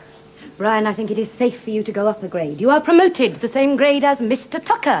than that. Brian, I think it is safe for you to go up a grade. You are promoted, the same grade as Mr.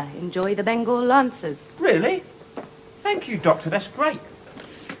 Tucker. Enjoy the Bengal Lancers. Really? Thank you, Doctor. That's great.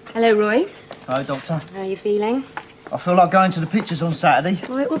 Hello, Roy. Hello, Doctor. How are you feeling? I feel like going to the pictures on Saturday.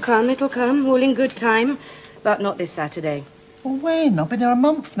 Oh, it will come, all in good time. But not this Saturday. Well, when? I've been here a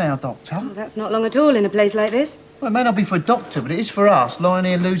month now, Doctor. Oh, that's not long at all in a place like this. Well, it may not be for a doctor, but it is for us, lying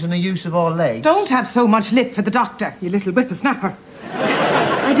here losing the use of our legs. Don't have so much lip for the doctor, you little whippersnapper.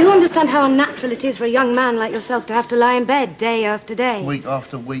 I do understand how unnatural it is for a young man like yourself to have to lie in bed day after day. Week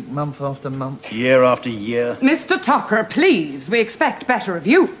after week, month after month. Year after year. Mr. Tucker, please, we expect better of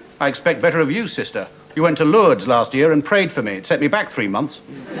you. I expect better of you, sister. You went to Lourdes last year and prayed for me. It set me back 3 months.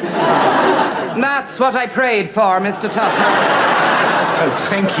 That's what I prayed for, Mr. Tucker. Oh,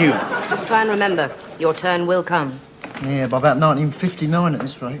 thank you. Just try and remember, your turn will come. Yeah, by about 1959 at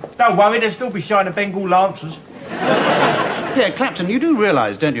this rate. Don't worry, they'll still be showing the Bengal Lancers. Yeah, Clapton, you do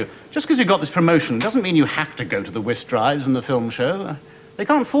realise, don't you? Just because you got this promotion doesn't mean you have to go to the whist drives and the film show. They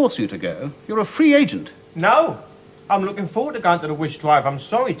can't force you to go. You're a free agent. No. I'm looking forward to going to the whist drive. I'm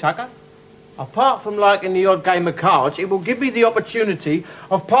sorry, Tucker. Apart from liking the odd game of cards, it will give me the opportunity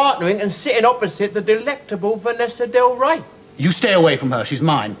of partnering and sitting opposite the delectable Vanessa Del Rey. You stay away from her. She's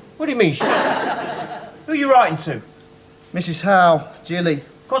mine. What do you mean, Who are you writing to? Mrs. Howe, Jilly.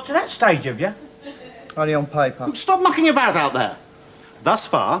 Got to that stage, have you? Only on paper. Stop mucking about out there. Thus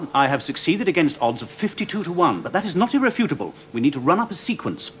far, I have succeeded against odds of 52 to 1, but that is not irrefutable. We need to run up a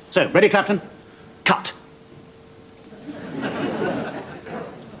sequence. So, ready, Clapton? Cut.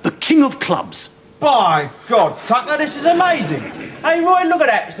 The King of Clubs. By God, Tucker, this is amazing. Hey, Roy, look at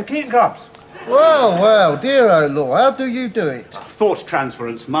that. It's the King of Clubs. Well, well, dear old Lord, how do you do it? Thought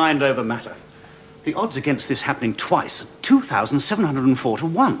transference, mind over matter. The odds against this happening twice are 2,704 to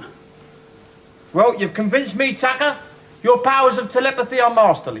 1. Well, you've convinced me, Tucker. Your powers of telepathy are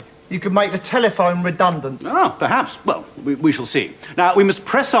masterly. You could make the telephone redundant. Oh, perhaps. Well, we shall see. Now, we must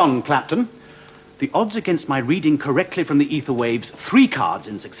press on, Clapton. The odds against my reading correctly from the ether waves 3 cards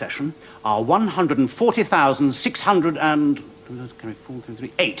in succession are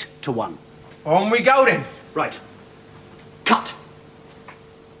 140,608 to 1. On we go, then. Right. Cut.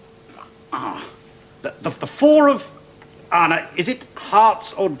 The 4 of... no, is it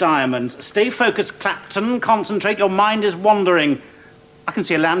hearts or diamonds? Stay focused, Clapton. Concentrate. Your mind is wandering. I can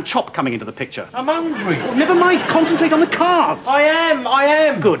see a lamb chop coming into the picture. I'm hungry. Oh, never mind. Concentrate on the cards. I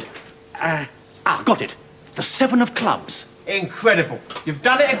am. Good. Got it. The 7 of clubs. Incredible. You've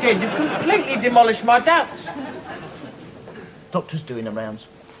done it again. You've completely demolished my doubts. Doctor's doing the rounds.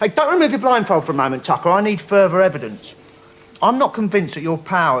 Hey, don't remove your blindfold for a moment, Tucker. I need further evidence. I'm not convinced that your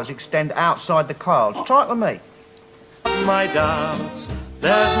powers extend outside the cards. Try it with me. My doubts,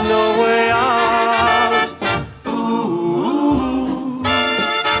 there's no way out.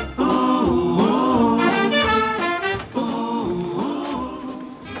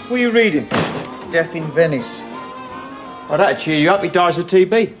 What are you reading? Death in Venice. Oh, that'll cheer you up. He dies of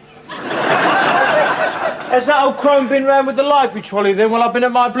TB. Has that old crone been round with the library trolley then while I've been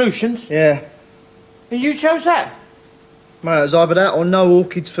at my ablutions? Yeah. And you chose that? Well, it was either that or no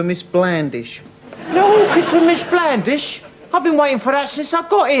orchids for Miss Blandish. No orchids for Miss Blandish? I've been waiting for that since I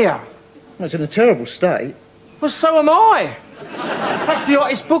got here. Well, it's in a terrible state. Well, so am I. That's the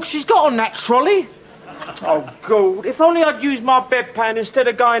hottest book she's got on that trolley. Oh, God. If only I'd used my bedpan instead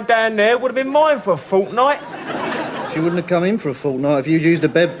of going down there, it would have been mine for a fortnight. She wouldn't have come in for a fortnight if you'd used a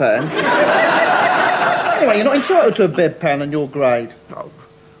bedpan. Anyway, you're not entitled to a bedpan on your grade. Oh,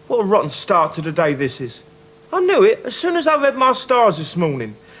 what a rotten start to the day this is. I knew it as soon as I read my stars this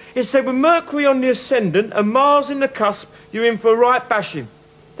morning. It said with Mercury on the ascendant and Mars in the cusp, you're in for a right bashing.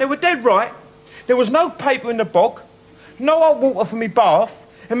 They were dead right. There was no paper in the bog, no hot water for me bath,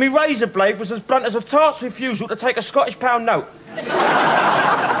 and me razor blade was as blunt as a tart's refusal to take a Scottish pound note.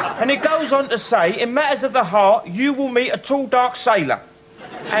 And it goes on to say, in matters of the heart, you will meet a tall, dark sailor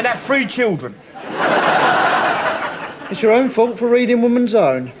and have 3 children. It's your own fault for reading Woman's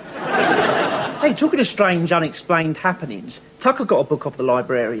Own. Hey, talking of strange, unexplained happenings, Tucker got a book off the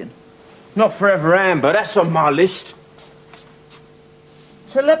librarian. Not forever, Amber. That's on my list.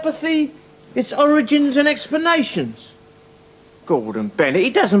 Telepathy, its origins and explanations. Gordon Bennett,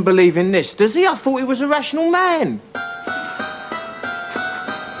 he doesn't believe in this, does he? I thought he was a rational man.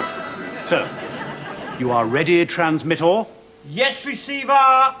 So, you are ready, transmitter? Yes, receiver.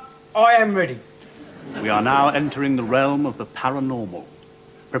 I am ready. We are now entering the realm of the paranormal.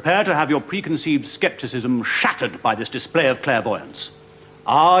 Prepare to have your preconceived skepticism shattered by this display of clairvoyance.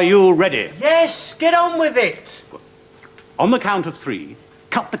 Are you ready? Yes, get on with it. On the count of 3,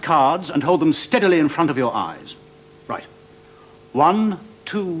 cut the cards and hold them steadily in front of your eyes. Right. 1,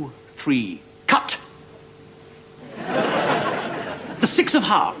 2, 3, cut! The 6 of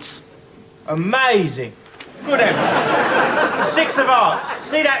hearts. Amazing. Good heavens. The 6 of hearts.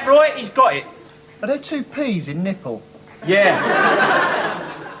 See that, Roy? He's got it. Are there 2 P's in nipple? Yeah.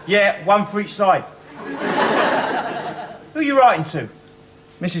 Yeah, 1 for each side. Who are you writing to?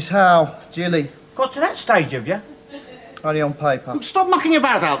 Mrs. Howe, Jilly. Got to that stage, have you? Only on paper. Stop mucking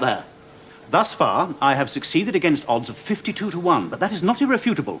about out there. Thus far, I have succeeded against odds of 52 to 1, but that is not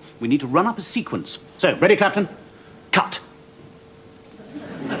irrefutable. We need to run up a sequence. So, ready, Clapton? Cut.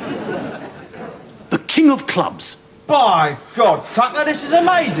 The King of Clubs. By God, Tucker, this is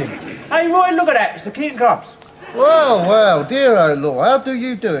amazing. Hey, Roy, look at that. It's the King of Clubs. Well, well, dear old Lord, how do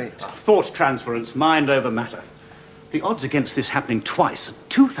you do it? Thought transference, mind over matter. The odds against this happening twice are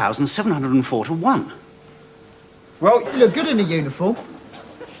 2,704 to 1. Well, you look good in a uniform.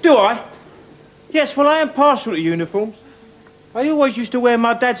 Do I? Yes, well, I am partial to uniforms. I always used to wear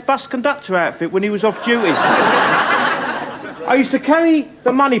my dad's bus conductor outfit when he was off duty. I used to carry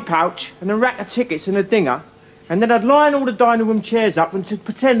the money pouch and a rack of tickets in a dinger, and then I'd line all the dining room chairs up and to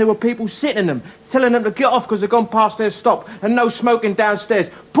pretend there were people sitting in them, telling them to get off because they'd gone past their stop and no smoking downstairs.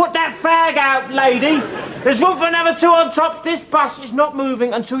 Put that fag out, lady! There's room for another 2 on top. This bus is not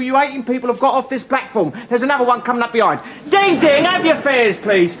moving until you 18 people have got off this platform. There's another one coming up behind. Ding, ding, have your fares,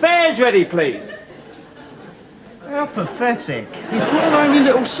 please. Fares ready, please. How pathetic. You brought only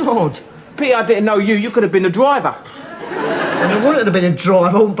little sword. Pete, I didn't know you. You could have been the driver. And I wouldn't have been a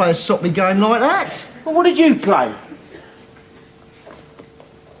driver. I wouldn't play a soppy game like that. Well, what did you play?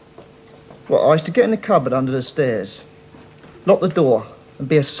 Well, I used to get in the cupboard under the stairs, lock the door, and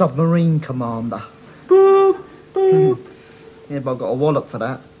be a submarine commander. Boop, boop. Yeah, but I got a wallop for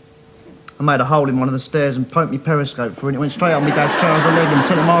that. I made a hole in one of the stairs and poked my periscope through and it went straight on my dad's trouser leg and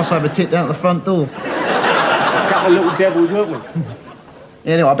sent a arse over tit down at the front door. A couple of little devils, weren't we?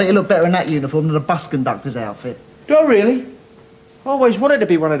 Yeah, anyway, I bet you look better in that uniform than a bus conductor's outfit. Do I really? I always wanted to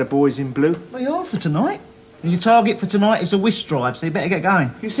be one of the boys in blue. Well, you are for tonight. And your target for tonight is a whisk drive, so you better get going.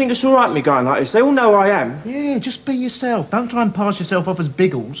 You think it's all right me going like this? They all know I am. Yeah, just be yourself. Don't try and pass yourself off as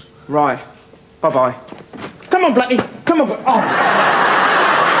Biggles. Right. Bye-bye. Come on, Blackie. Come on. Oh.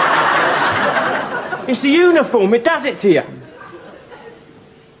 It's the uniform. It does it to you.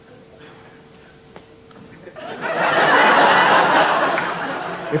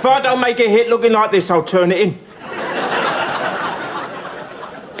 If I don't make a hit looking like this, I'll turn it in.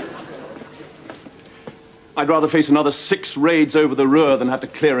 I'd rather face another 6 raids over the Ruhr than have to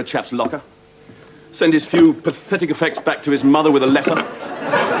clear a chap's locker. Send his few pathetic effects back to his mother with a letter.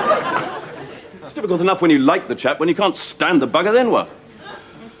 It's difficult enough when you like the chap. When you can't stand the bugger, then what?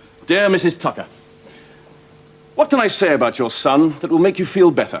 Dear Mrs. Tucker, what can I say about your son that will make you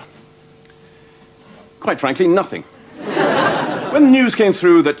feel better? Quite frankly, nothing. When the news came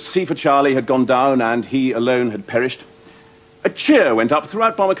through that C for Charlie had gone down and he alone had perished, a cheer went up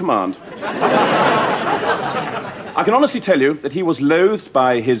throughout Bomber Command. I can honestly tell you that he was loathed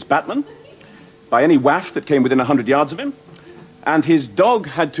by his batman, by any waff that came within 100 yards of him, and his dog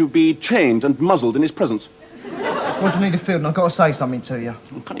had to be chained and muzzled in his presence. What do you need to field? And I've got to say something to you.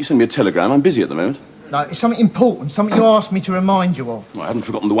 Well, can't you send me a telegram? I'm busy at the moment. No, it's something important, something you asked me to remind you of. Well, I haven't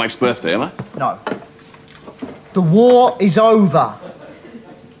forgotten the wife's birthday, am I? No. The war is over.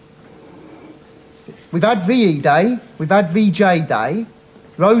 We've had VE Day, we've had VJ Day,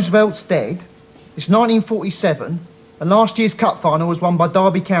 Roosevelt's dead, it's 1947, and last year's cup final was won by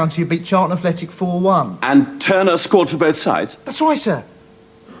Derby County, who beat Charlton Athletic 4-1. And Turner scored for both sides? That's right, sir.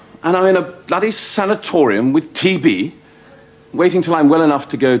 And I'm in a bloody sanatorium with TB, waiting till I'm well enough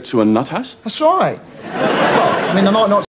to go to a nut house? That's right. Well, I mean, I might not